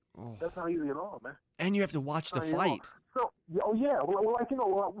 Oh. That's not easy at all, man. And you have to watch the fight. So, yeah. Well, I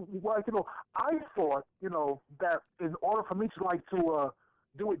thought, that in order for me to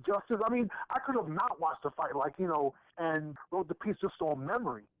do it justice, I mean, I could have not watched the fight, and wrote the piece just on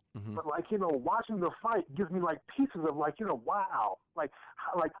memory. Mm-hmm. But watching the fight gives me pieces of wow,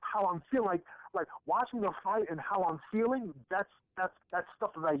 how I'm feeling, watching the fight and how I'm feeling. That's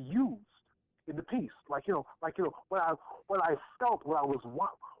stuff that I used in the piece. What I felt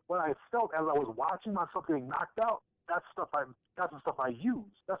as I was watching myself getting knocked out. That's the stuff I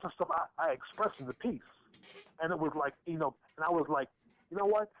used. That's the stuff I expressed in the piece. And it was and I was you know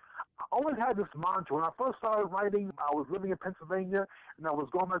what? I always had this mantra. When I first started writing, I was living in Pennsylvania, and I was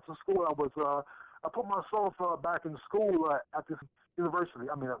going back to school. I put myself back in school at this university.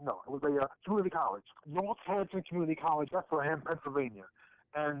 I mean, no, it was a community college, Northampton Community College, Bethlehem, Pennsylvania.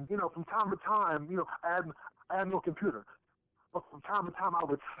 And from time to time, I had no computer, but from time to time I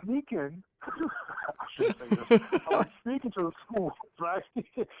would sneak in. I shouldn't say this. I would sneak into the school, right,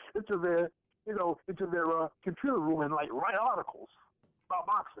 into their computer room and write articles about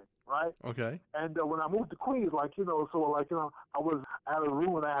boxing, right? Okay. And when I moved to Queens, I had a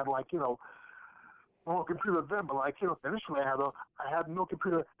room and I had on a computer then, but like, initially I had no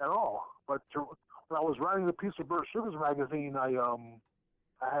computer at all. But when I was writing the piece for Bert Sugar's magazine, I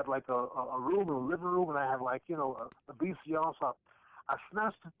had like a room, a living room, and I had like, a VCR. So I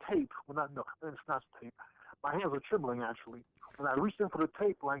snatched the tape. Well, no, I didn't snatch the tape. My hands were trembling actually. When I reached in for the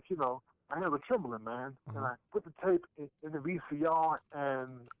tape, like, my hands were trembling, man. Mm-hmm. And I put the tape in the VCR,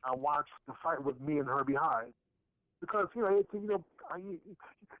 and I watched the fight with me and Herbie Hyde. Because you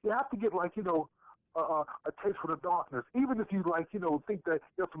have to get like a taste for the darkness. Even if you like think that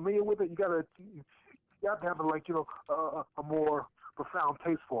you're familiar with it, you have to have like a more profound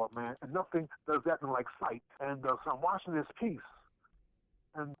taste for it, man. And nothing does that than like sight. And so I'm watching this piece,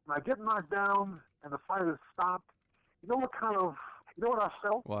 and when I get knocked down and the fight is stopped, you know what I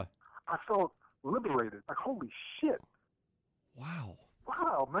felt? What? I felt liberated. Like, holy shit! Wow.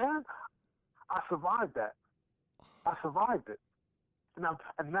 Wow, man! I survived that. I survived it.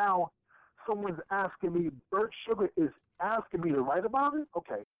 And now someone's asking me, Bert Sugar is asking me to write about it?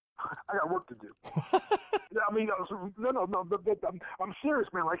 Okay, I got work to do. I mean, no, I'm serious,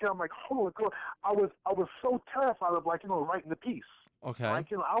 man. Like, I'm like, holy God. I was so terrified of, like, writing the piece. Okay.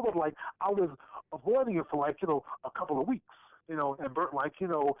 Like, I was avoiding it for, like, a couple of weeks. And Bert, like, at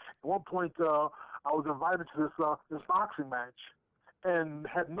one point, I was invited to this boxing match and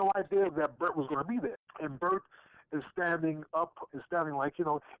had no idea that Bert was going to be there. And Bert is standing like,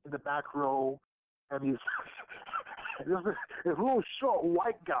 in the back row, and he's this little short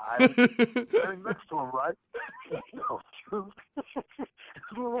white guy standing next to him, right? This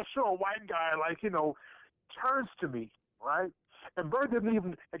little short white guy, like, turns to me, right? And Bert didn't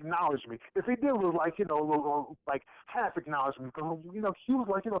even acknowledge me. If he did, it was like, like half acknowledge me, because, he was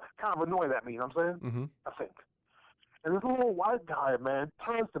like, kind of annoyed at me, you know what I'm saying? Mm-hmm. I think. And this little white guy, man,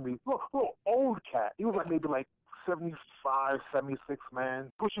 turns to me, little old cat. He was like maybe like 75, 76,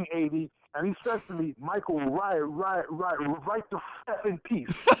 man, pushing 80, and he says to me, Michael, write the effing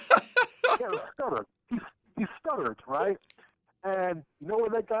piece. He stuttered. He stuttered, right? And you know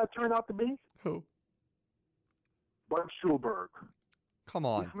what that guy turned out to be? Who? Bud Schulberg. Come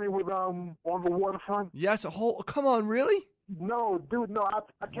on. You familiar with On the Waterfront? Yes. Come on, really? No, dude, no, I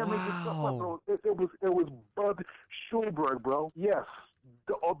can't make this stuff up, bro. It was Bud Schulberg, bro. Yes.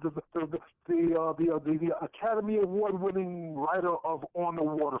 The Academy Award-winning writer of On the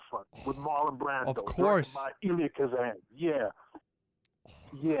Waterfront with Marlon Brando. Of course. By Elia Kazan. Yeah.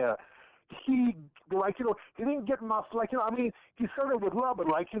 He, like, he didn't get my, like, I mean, he said it with love, but,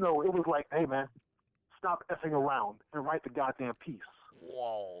 like, it was like, hey, man, stop effing around and write the goddamn piece.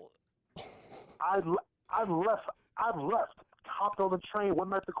 Whoa. I've left. Hopped on the train, went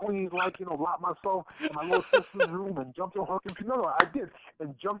back to Queens, like, locked myself in my little sister's room and jumped on her computer. No, I did.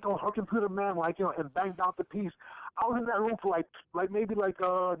 And jumped on her computer, man, like, and banged out the piece. I was in that room for maybe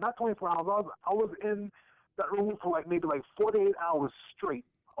not 24 hours. I was in that room for maybe 48 hours straight.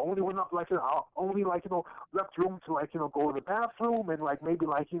 I only went up, left room to, go to the bathroom and, maybe,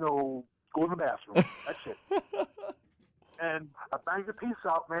 go to the bathroom. That's it. And I banged the piece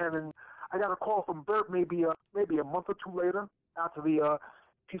out, man, and I got a call from Bert maybe a month or two later after the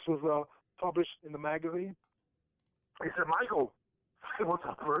piece was published in the magazine. He said, Michael, I said, what's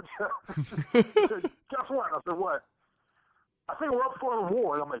up, Bert? He said, guess what? I said, what? I think we're up for an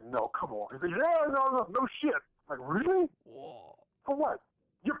award. I'm like, no, come on. He said, yeah, no shit. I'm like, really? Whoa. For what?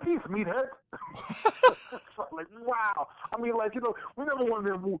 Your piece, meathead. Like, wow. I mean, we never won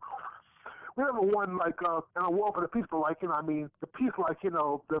an award. We never won an award for the piece, but I mean, the piece,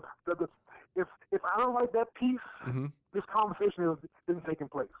 if I don't like that piece, mm-hmm. this conversation isn't taking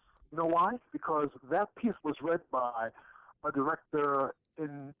place. You know why? Because that piece was read by a director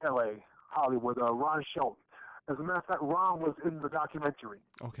in L.A., Hollywood, Ron Shelton. As a matter of fact, Ron was in the documentary.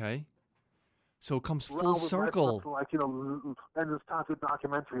 Okay. So it comes Ron full was circle. And it's time to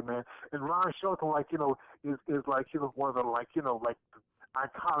documentary, man. And Ron Shelton, is one of the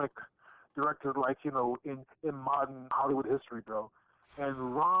iconic directors, in modern Hollywood history, bro. And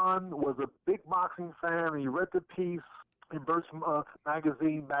Ron was a big boxing fan. He read the piece in Bert's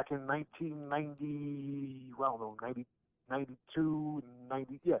magazine back in 1990, well, no, 92,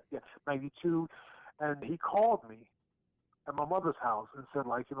 92. And he called me at my mother's house and said,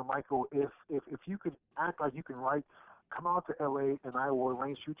 Michael, if you could act like you can write, come out to L.A. and I will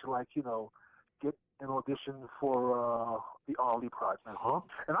arrange you to, get an audition for the Arlie Project.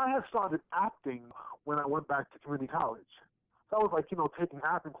 And I had started acting when I went back to community college. So I was taking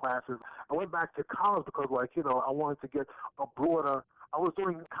acting classes. I went back to college because I wanted to get a broader. I was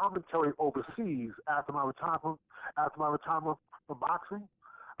doing commentary overseas after my retirement from boxing.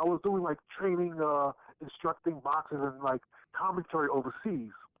 I was doing training, instructing boxers and commentary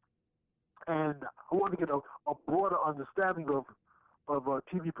overseas. and I wanted to get a broader understanding of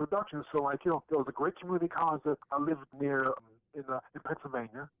TV production. So, like, there was a great community college that I lived near in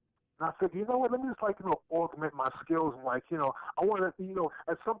Pennsylvania. And I said, you know what, let me just, like, augment my skills. And, like, I want to,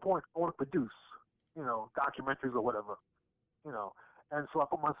 at some point, I want to produce, documentaries or whatever, And so I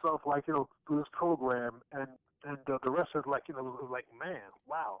put myself, like, through this program, and the rest is, like, was like, man,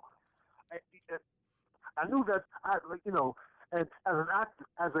 wow. I, I knew that and as an act,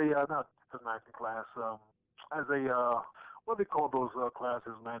 as a not as an acting class, as a what do they call those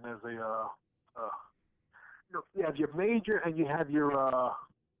classes, man? As a you have your major and you have your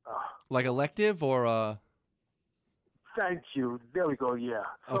like elective or Thank you. There we go. Yeah.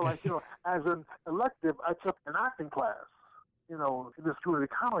 So okay. like as an elective, I took an acting class. In this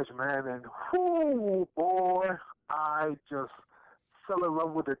community college, man, and whoo, boy, I just fell in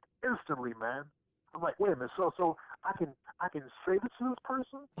love with it instantly, man. I'm like, wait a minute, so I can say this to this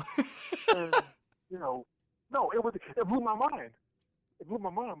person, and no, it blew my mind. It blew my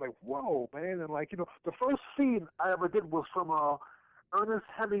mind. I'm like, whoa, man, and like the first scene I ever did was from Ernest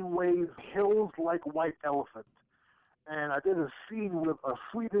Hemingway's Hills Like White Elephant, and I did a scene with a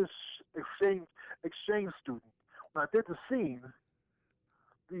Swedish exchange student. When I did the scene,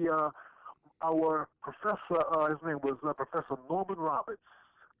 our professor, his name was Professor Norman Roberts,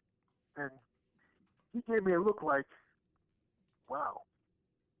 and he gave me a look like, wow,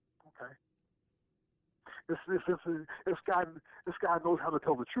 okay, this guy knows how to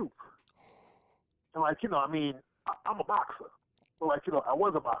tell the truth. And like I mean, I'm a boxer, but like I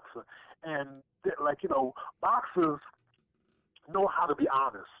was a boxer, and like boxers know how to be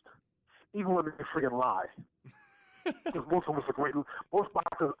honest, even when they friggin' lie. Because most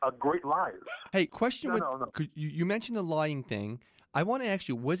boxers are great liars. Hey, question No. you mentioned the lying thing. I want to ask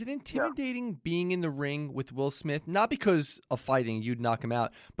you, was it intimidating being in the ring with Will Smith? Not because of fighting, you'd knock him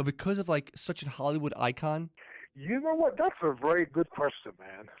out, but because of like such a Hollywood icon? You know what? That's a very good question,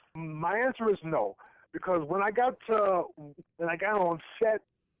 man. My answer is no, because when I got on set,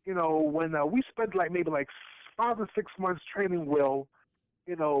 when we spent maybe 5 or 6 months training Will.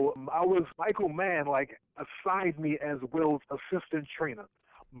 Michael Mann assigned me as Will's assistant trainer.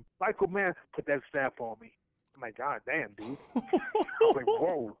 Michael Mann put that stamp on me. I'm like, God damn, dude. I was like,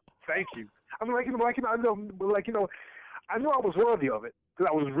 whoa, thank you. I mean, I knew I was worthy of it because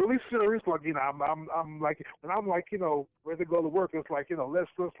I was really serious. Like, I'm like, when I'm like, ready to go to work, it's like,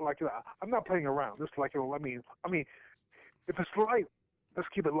 let's I'm not playing around. Just like, I mean, if it's light, let's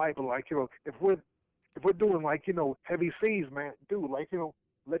keep it light. But like, if we're doing heavy scenes, man, dude,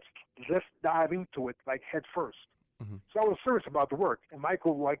 let's dive into it head first. Mm-hmm. So I was serious about the work, and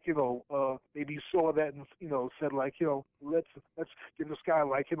Michael maybe saw that and said let's give this guy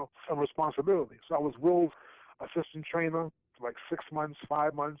some responsibility. So I was Will's assistant trainer for 6 months,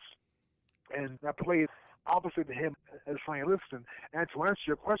 5 months, and I played opposite to him as Frank Liston. And to answer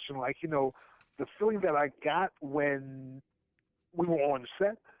your question, the feeling that I got when we were on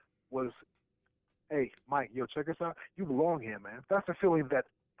set was, hey, Mike, check this out. You belong here, man. That's the feeling that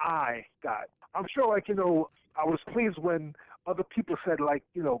I got. I'm sure, I was pleased when other people said, Mike,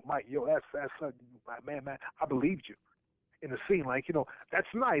 that's man, I believed you in the scene.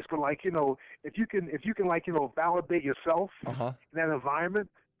 That's nice, but if you can validate yourself in that environment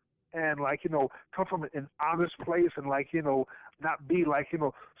and come from an honest place and not be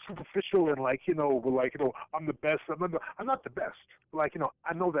superficial and I'm the best. I'm not the best. I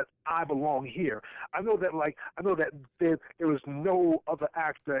know that I belong here. I know that there is no other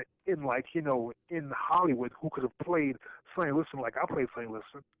actor in in Hollywood who could have played Sonny Liston like I played Sonny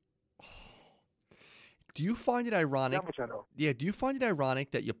Liston. Do you find it ironic? That much I know. Yeah. Do you find it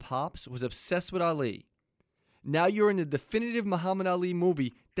ironic that your pops was obsessed with Ali? Now you're in the definitive Muhammad Ali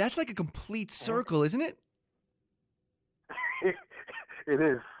movie. That's like a complete circle, isn't it? It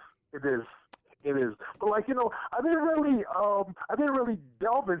is. But I didn't really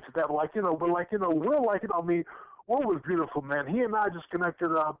delve into that. Will was beautiful, man. He and I just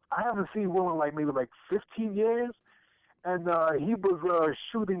connected. I haven't seen Will in maybe 15 years, and he was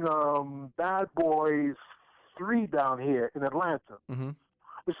shooting Bad Boys 3 down here in Atlanta. Mm-hmm.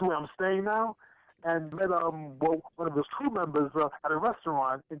 This is where I'm staying now. And met one of his crew members at a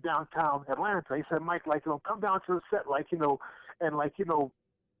restaurant in downtown Atlanta. He said, Mike, come down to the set,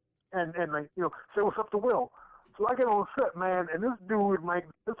 and say what's up to Will. So I get on set, man, and this dude,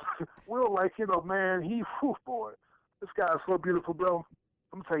 Will, man, boy, this guy is so beautiful, bro.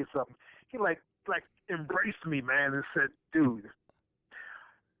 Let me tell you something. He embraced me, man, and said, dude,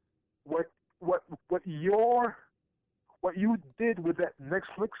 what you did with that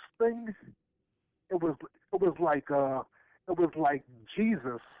Netflix thing. It was like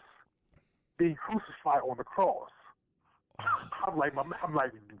Jesus being crucified on the cross. I'm like,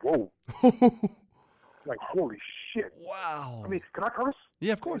 whoa. Like, holy shit. Wow. I mean, can I curse?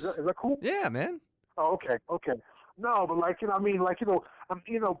 Yeah, of course. Is that cool? Yeah, man. Oh, okay. No, but like,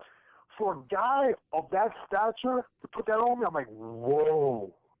 for a guy of that stature to put that on me, I'm like,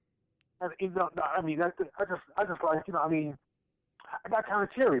 whoa. And I mean, I just like, I got kind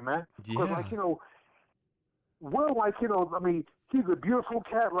of teary, man. Because Yeah. we're like, I mean, he's a beautiful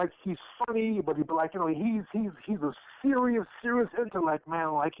cat. Like, he's funny, but he's a serious intellect,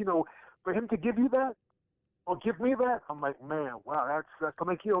 man. Like, for him to give you that or give me that, I'm like, man, wow, that's like,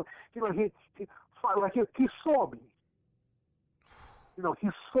 he saw me. He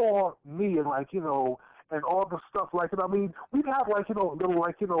saw me and and all the stuff I mean, we've had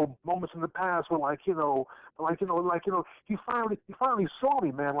little moments in the past where he finally saw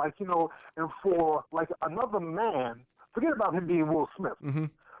me, man, and for another man, forget about him being Will Smith. Mm-hmm.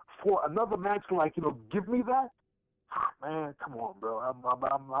 For another man to give me that, man, come on, bro.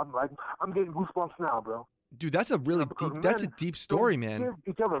 I'm getting goosebumps now, bro. Dude, that's a really deep. That's a deep story, man. Give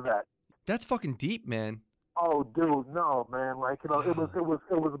each other that. That's fucking deep, man. Oh, dude, no, man. It was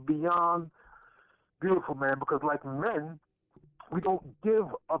beyond beautiful, man. Because men, we don't give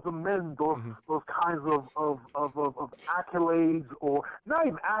other men those kinds of accolades, or not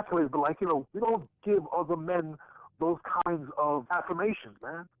even accolades, but we don't give other men those kinds of affirmations,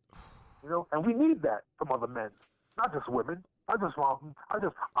 man. And we need that from other men, not just women. I just our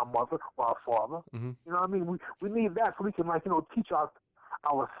mother or our father. Mm-hmm. You know what I mean? We need that so we can teach our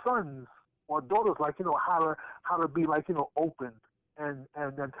sons or daughters how to be open and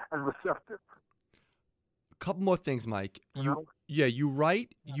receptive. A couple more things, Mike. You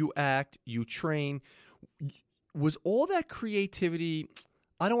write, you act, you train. Was all that creativity,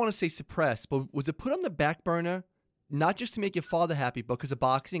 I don't want to say suppressed, but was it put on the back burner, not just to make your father happy, but because of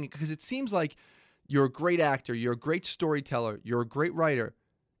boxing? Because it seems like you're a great actor, you're a great storyteller, you're a great writer,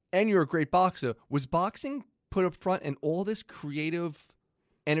 and you're a great boxer. Was boxing put up front and all this creative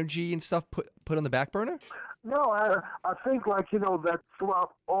energy and stuff put on the back burner? No, I think that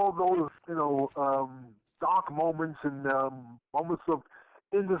throughout all those dark moments and moments of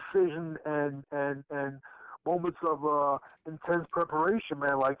indecision and moments of intense preparation,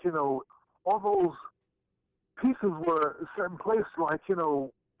 man, all those pieces were set in place,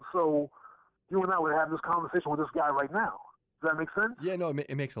 so you and I would have this conversation with this guy right now. Does that make sense? Yeah, no,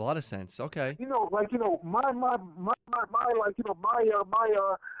 it makes a lot of sense. Okay. My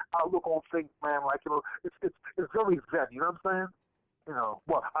outlook on things, man, it's very zen. You know what I'm saying?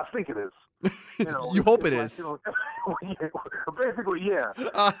 Well, I think it is. You hope it is. Basically, yeah.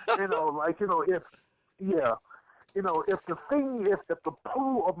 If the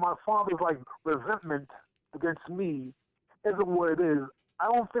pull of my father's resentment against me isn't what it is, I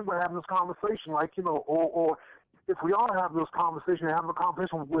don't think we're having this conversation, or if we are having this conversation, having a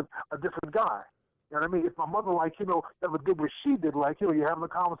conversation with a different guy. You know what I mean? If my mother, ever did what she did, you're having a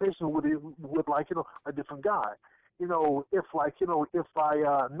conversation with a different guy. If I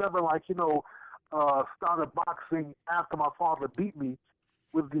never, started boxing after my father beat me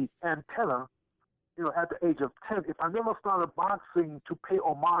with the antenna, at the age of 10, if I never started boxing to pay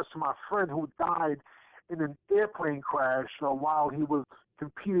homage to my friend who died in an airplane crash while he was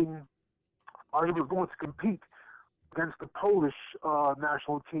competing, or he was going to compete against the Polish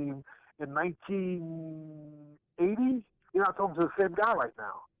national team in 1980, you're not talking to the same guy right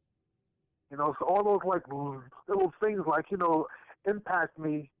now. So all those little things impact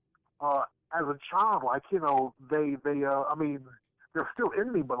me as a child. I mean, they're still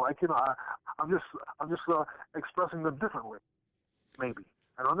in me, but I'm just expressing them differently. Maybe,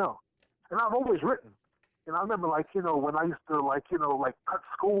 I don't know. And I've always written. And I remember, when I used to, cut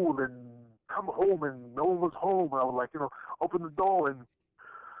school and come home and no one was home, and I would, open the door and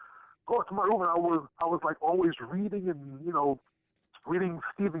go up to my room, and I was always reading and, reading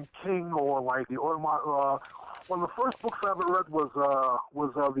Stephen King or, the one of the first books I ever read was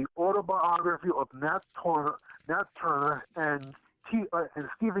the autobiography of Nat Turner and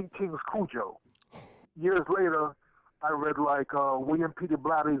Stephen King's Cujo. Years later, I read William Peter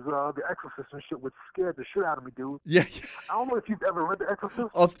Blatty's The Exorcist and shit, which scared the shit out of me, dude. Yeah. I don't know if you've ever read The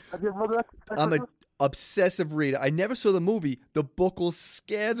Exorcist. Have you ever read The Exorcist? I'm an obsessive reader. I never saw the movie. The book will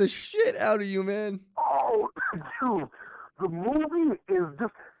scare the shit out of you, man. Oh, dude, the movie is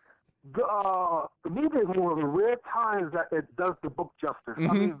just the movie is one of the rare times that it does the book justice. Mm-hmm.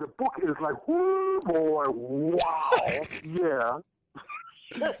 I mean, the book is whoo boy, wow, yeah.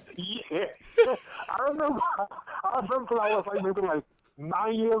 Yeah, I remember when I was maybe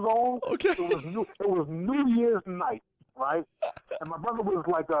 9 years old. Okay, it was New Year's night. right? And my brother was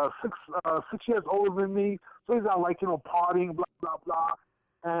like 6 years older than me, so he's out like partying, blah blah blah.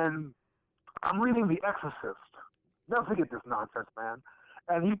 And I'm reading The Exorcist. Never forget this nonsense, man.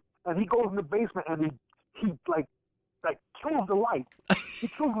 And he goes in the basement and he like kills the light. He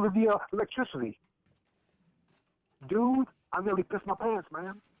kills the electricity. Dude, I nearly pissed my pants,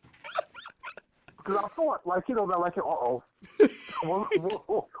 man. Because I thought, what's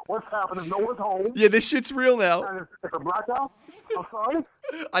happening? No one's home. Yeah, this shit's real now. And it's a blackout. I'm sorry.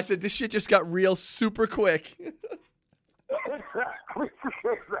 I said this shit just got real super quick. Exactly.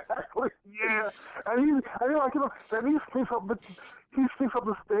 Yeah. And he sneaks up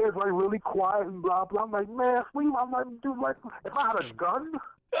the stairs like really quiet and blah blah. I'm like, man, sleep. I'm like, dude, like, if I had a gun,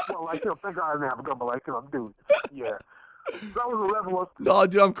 well, thank God I didn't have a gun, but dude, yeah. That was a level of. No,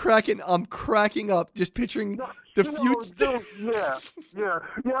 dude, I'm cracking up just picturing the future. Dude, yeah.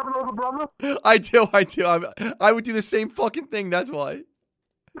 You have an older brother? I do. I would do the same fucking thing. That's why.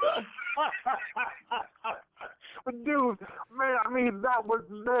 But dude, man, I mean, that was,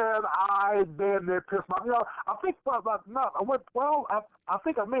 man, I damn near pissed my, I think, I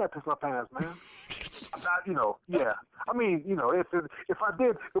think I may have pissed my pants, man. Yeah. I mean, if I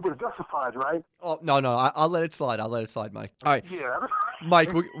did, it was justified, right? Oh, no, I'll let it slide. Mike. All right. Yeah.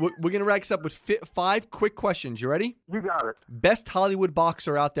 Mike, we're going to rack this up with 5 quick questions. You ready? You got it. Best Hollywood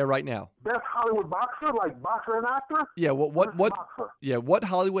boxer out there right now. Best Hollywood boxer? Like boxer and actor? Yeah, what boxer? Yeah, what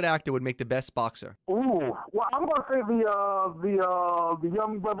Hollywood actor would make the best boxer? Ooh, well, I'm gonna say the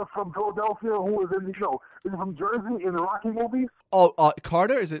young brother from Philadelphia who was in is he from Jersey in the Rocky movies? Oh,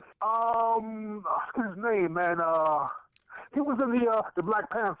 Carter, is it? What's his name, man? He was in the Black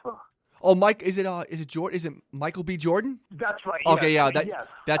Panther. Oh, Mike, is it Jordan? Is it Michael B. Jordan? That's right. Okay, yes. yeah,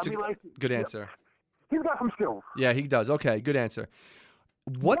 that's a good answer. He's got some skills. Yeah, he does. Okay, good answer.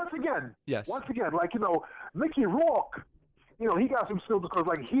 Once again, like Mickey Rourke, he got some skills because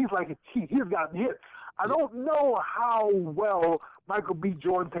he's gotten hit. I don't know how well Michael B.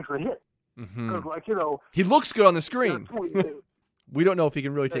 Jordan takes a hit because he looks good on the screen. We don't know if he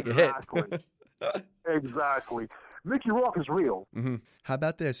can really take a hit. Exactly. Mickey Rourke is real. Mm-hmm. How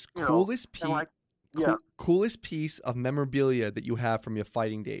about this? Coolest piece of memorabilia that you have from your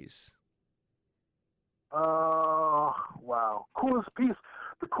fighting days? Wow. Coolest piece.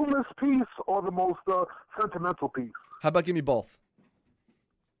 The coolest piece or the most sentimental piece? How about give me both?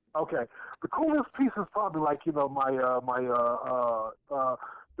 Okay. The coolest piece is probably my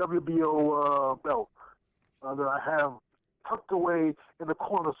WBO belt that I have tucked away in the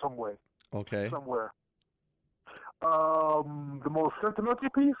corner somewhere. Okay. Somewhere. The most sentimental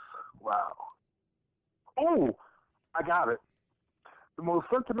piece? Wow. Oh, I got it. The most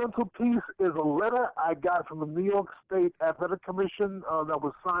sentimental piece is a letter I got from the New York State Athletic Commission that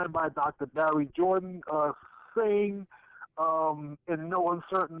was signed by Dr. Barry Jordan saying in no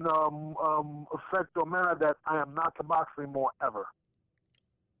uncertain effect or manner that I am not to box anymore ever.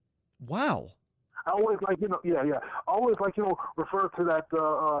 Wow. I always I always refer to that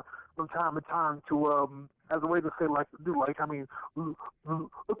from time to time to as a way to say look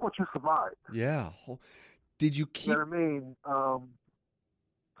what you survived. Yeah. Did you keep? You know what I mean?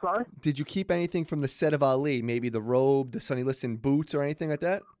 Sorry? Did you keep anything from the set of Ali? Maybe the robe, the Sonny Liston boots, or anything like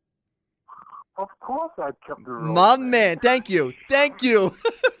that? Of course I kept the robe. My man, thank you. Yeah.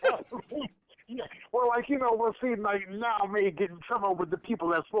 Well, now I may get in trouble with the people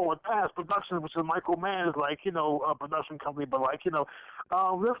that's forward past production, which is Michael Mann's, a production company. But let's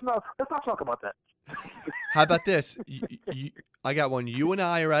not talk about that. How about this? I got one. You and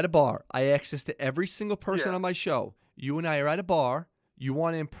I are at a bar. I ask this to every single person on my show. You and I are at a bar. You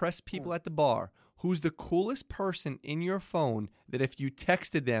want to impress people at the bar. Who's the coolest person in your phone that if you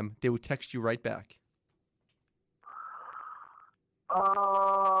texted them, they would text you right back?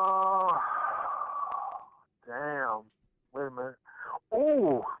 Damn. Wait a minute.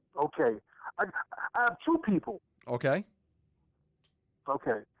 Oh, okay. I have 2 people. Okay.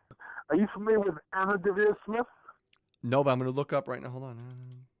 Okay. Are you familiar with Anna DeVere Smith? No, but I'm going to look up right now. Hold on.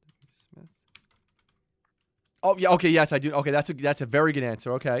 Smith. Oh, yeah. Okay. Yes, I do. Okay. That's a very good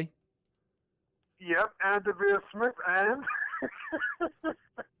answer. Okay. Yep. Anna DeVere Smith and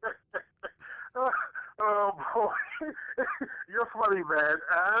oh boy, you're funny, man.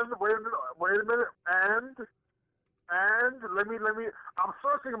 And wait a minute. And let me. I'm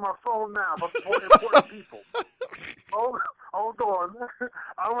searching on my phone now for important people. Hold on.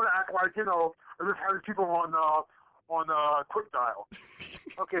 I don't want to act like I just have people on quick dial.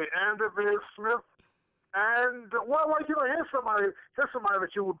 Okay, and DeVere Smith, and here's somebody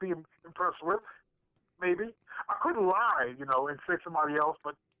that you would be impressed with. Maybe I couldn't lie, and say somebody else,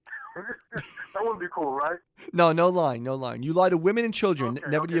 but That would be cool, right? No, no lying, no lying. You lie to women and children, Okay,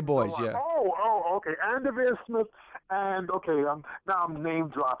 never to your no boys. lie. Yeah. Okay. And Devere Smith, and okay, now I'm name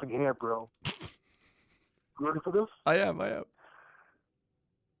dropping here, bro. You ready for this? I am.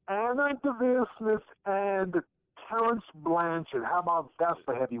 Anna Devere Smith and Terrence Blanchard. How about that's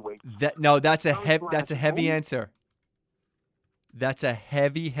the heavyweight? That's a Terrence heavy Blanchard. answer. That's a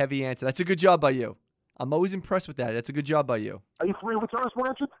heavy answer. That's a good job by you. I'm always impressed with that. That's a good job by you. Are you familiar with Terrence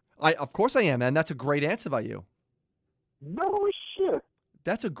Blanchard? Of course I am, man. That's a great answer by you. No shit.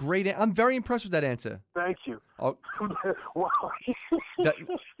 That's a great. I'm very impressed with that answer. Thank you. Oh, Wow.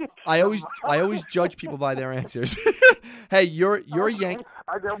 I always judge people by their answers. Hey, you're a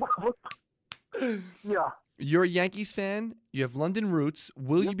Yeah. You're a Yankees fan. You have London roots.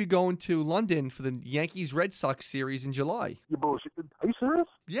 Will you be going to London for the Yankees Red Sox series in July? You bullshit. Are you serious?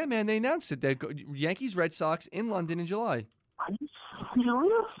 Yeah, man. They announced it. Yankees Red Sox in London in July. Are you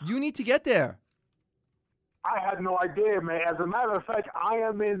serious? You need to get there. I had no idea, man. As a matter of fact, I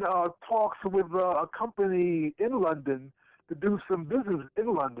am in talks with a company in London to do some business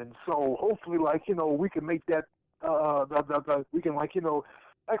in London. So hopefully, we can make that, we can,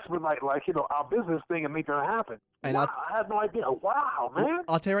 expedite, our business thing and make that happen. And wow, I had no idea. Wow, man.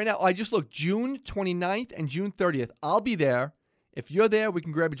 I'll tell you right now, I just looked June 29th and June 30th. I'll be there. If you're there, we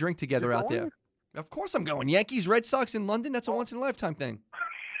can grab a drink together You're out going? there. Of course I'm going. Yankees, Red Sox in London, that's a once-in-a-lifetime thing.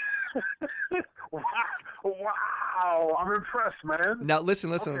 Wow, I'm impressed, man. Now,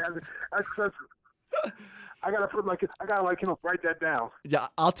 listen. Okay, I gotta write that down. Yeah,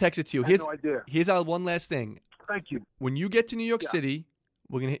 I'll text it to you. I had no idea. Here's our one last thing. Thank you. When you get to New York City,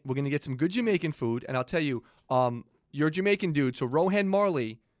 we're gonna get some good Jamaican food, and I'll tell you, you're a Jamaican dude, so Rohan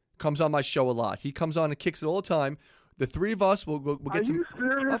Marley comes on my show a lot. He comes on and kicks it all the time. The three of us will get some. Are you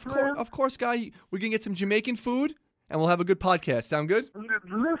serious, man? Of course, guy. We're gonna get some Jamaican food, and we'll have a good podcast. Sound good?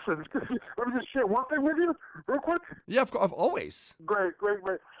 Listen, let me just share one thing with you, real quick. Yeah, of course, always. Great.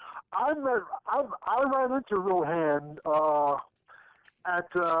 I ran into Rohan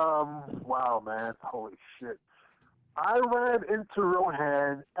at wow, man, holy shit. I ran into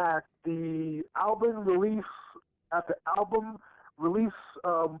Rohan at the album release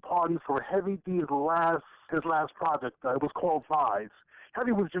party for Heavy D's his last project. It was called Vibes.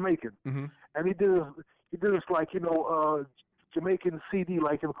 Heavy was Jamaican, and he did this Jamaican CD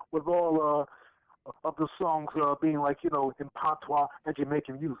with all of the songs being in patois and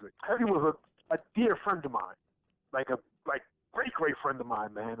Jamaican music. Heavy was a dear friend of mine, great friend of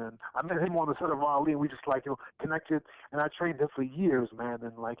mine, man. And I met him on the set of Ali, and we just connected. And I trained him for years, man.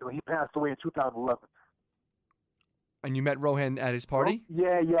 And he passed away in 2011. And you met Rohan at his party?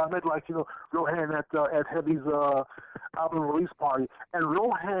 Yeah. I met Rohan at Heavy's album release party. And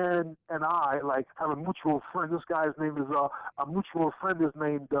Rohan and I have a mutual friend. This guy's name is a mutual friend is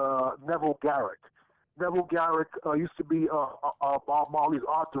named Neville Garrick. Neville Garrick used to be Bob Marley's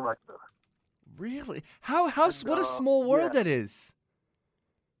art director. Really? What a small world that is.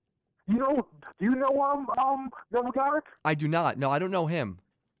 Do you know Neville Garrick? I do not. No, I don't know him.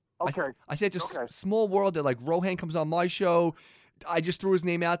 Okay. I said it's a small world that Rohan comes on my show. I just threw his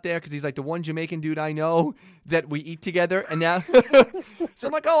name out there because he's the one Jamaican dude I know that we eat together. And now, so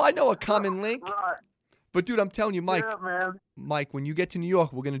I'm I know a common link. Right. But dude, I'm telling you, Mike. Yeah, man. Mike, when you get to New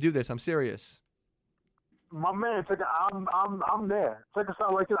York, we're gonna do this. I'm serious. My man, I'm there. Check us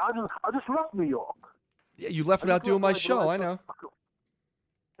out. I just left New York. Yeah, you left without doing my show. I know.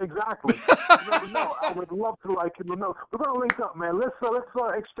 Exactly. No, I would love to we're gonna link up, man. Let's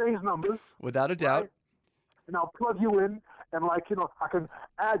exchange numbers. Without a doubt. Right? And I'll plug you in, and I can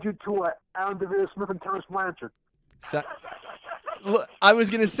add you to Aaron Devere Smith and Terrence Blanchard. Look, I was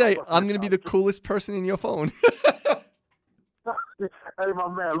gonna say I'm gonna be the coolest person in your phone. Hey, my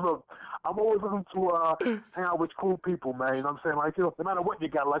man, look, I'm always looking to hang out with cool people, man. You know what I'm saying? No matter what you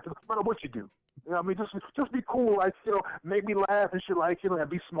got, no matter what you do. You know what I mean? Just be cool, make me laugh and shit, and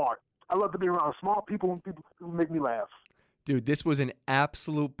be smart. I love to be around smart people and people who make me laugh. Dude, this was an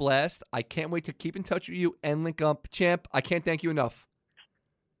absolute blast. I can't wait to keep in touch with you and link up. Champ, I can't thank you enough.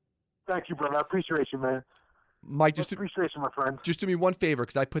 Thank you, brother. I appreciate you, man. Mike, appreciate you, my friend. Just do me one favor,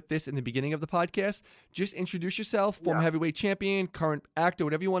 because I put this in the beginning of the podcast. Just introduce yourself, former heavyweight champion, current actor,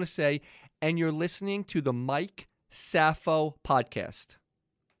 whatever you want to say, and you're listening to the Mike Safo podcast.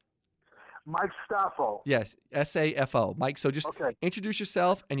 Mike Safo. Yes, Safo. Mike, so just introduce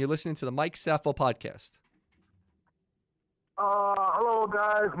yourself, and you're listening to the Mike Safo podcast. Hello,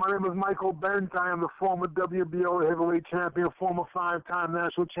 guys. My name is Michael Bentt. I am the former WBO heavyweight champion, former 5-time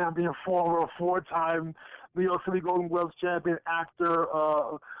national champion, former 4-time New York City Golden Gloves champion, actor,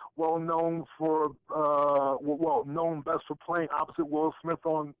 known best for playing opposite Will Smith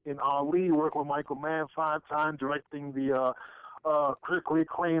in Ali, working with Michael Mann 5 times, directing the critically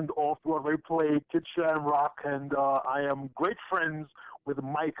acclaimed off-Broadway play Kid Shamrock, and I am great friends with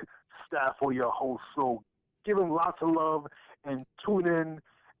Mike Safo, your host. So give him lots of love and tune in,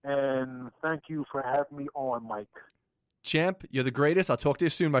 and thank you for having me on, Mike. Champ, you're the greatest. I'll talk to you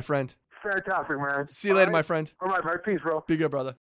soon, my friend. Fantastic, man. See you later, my friend. All right, man. Peace, bro. Be good, brother.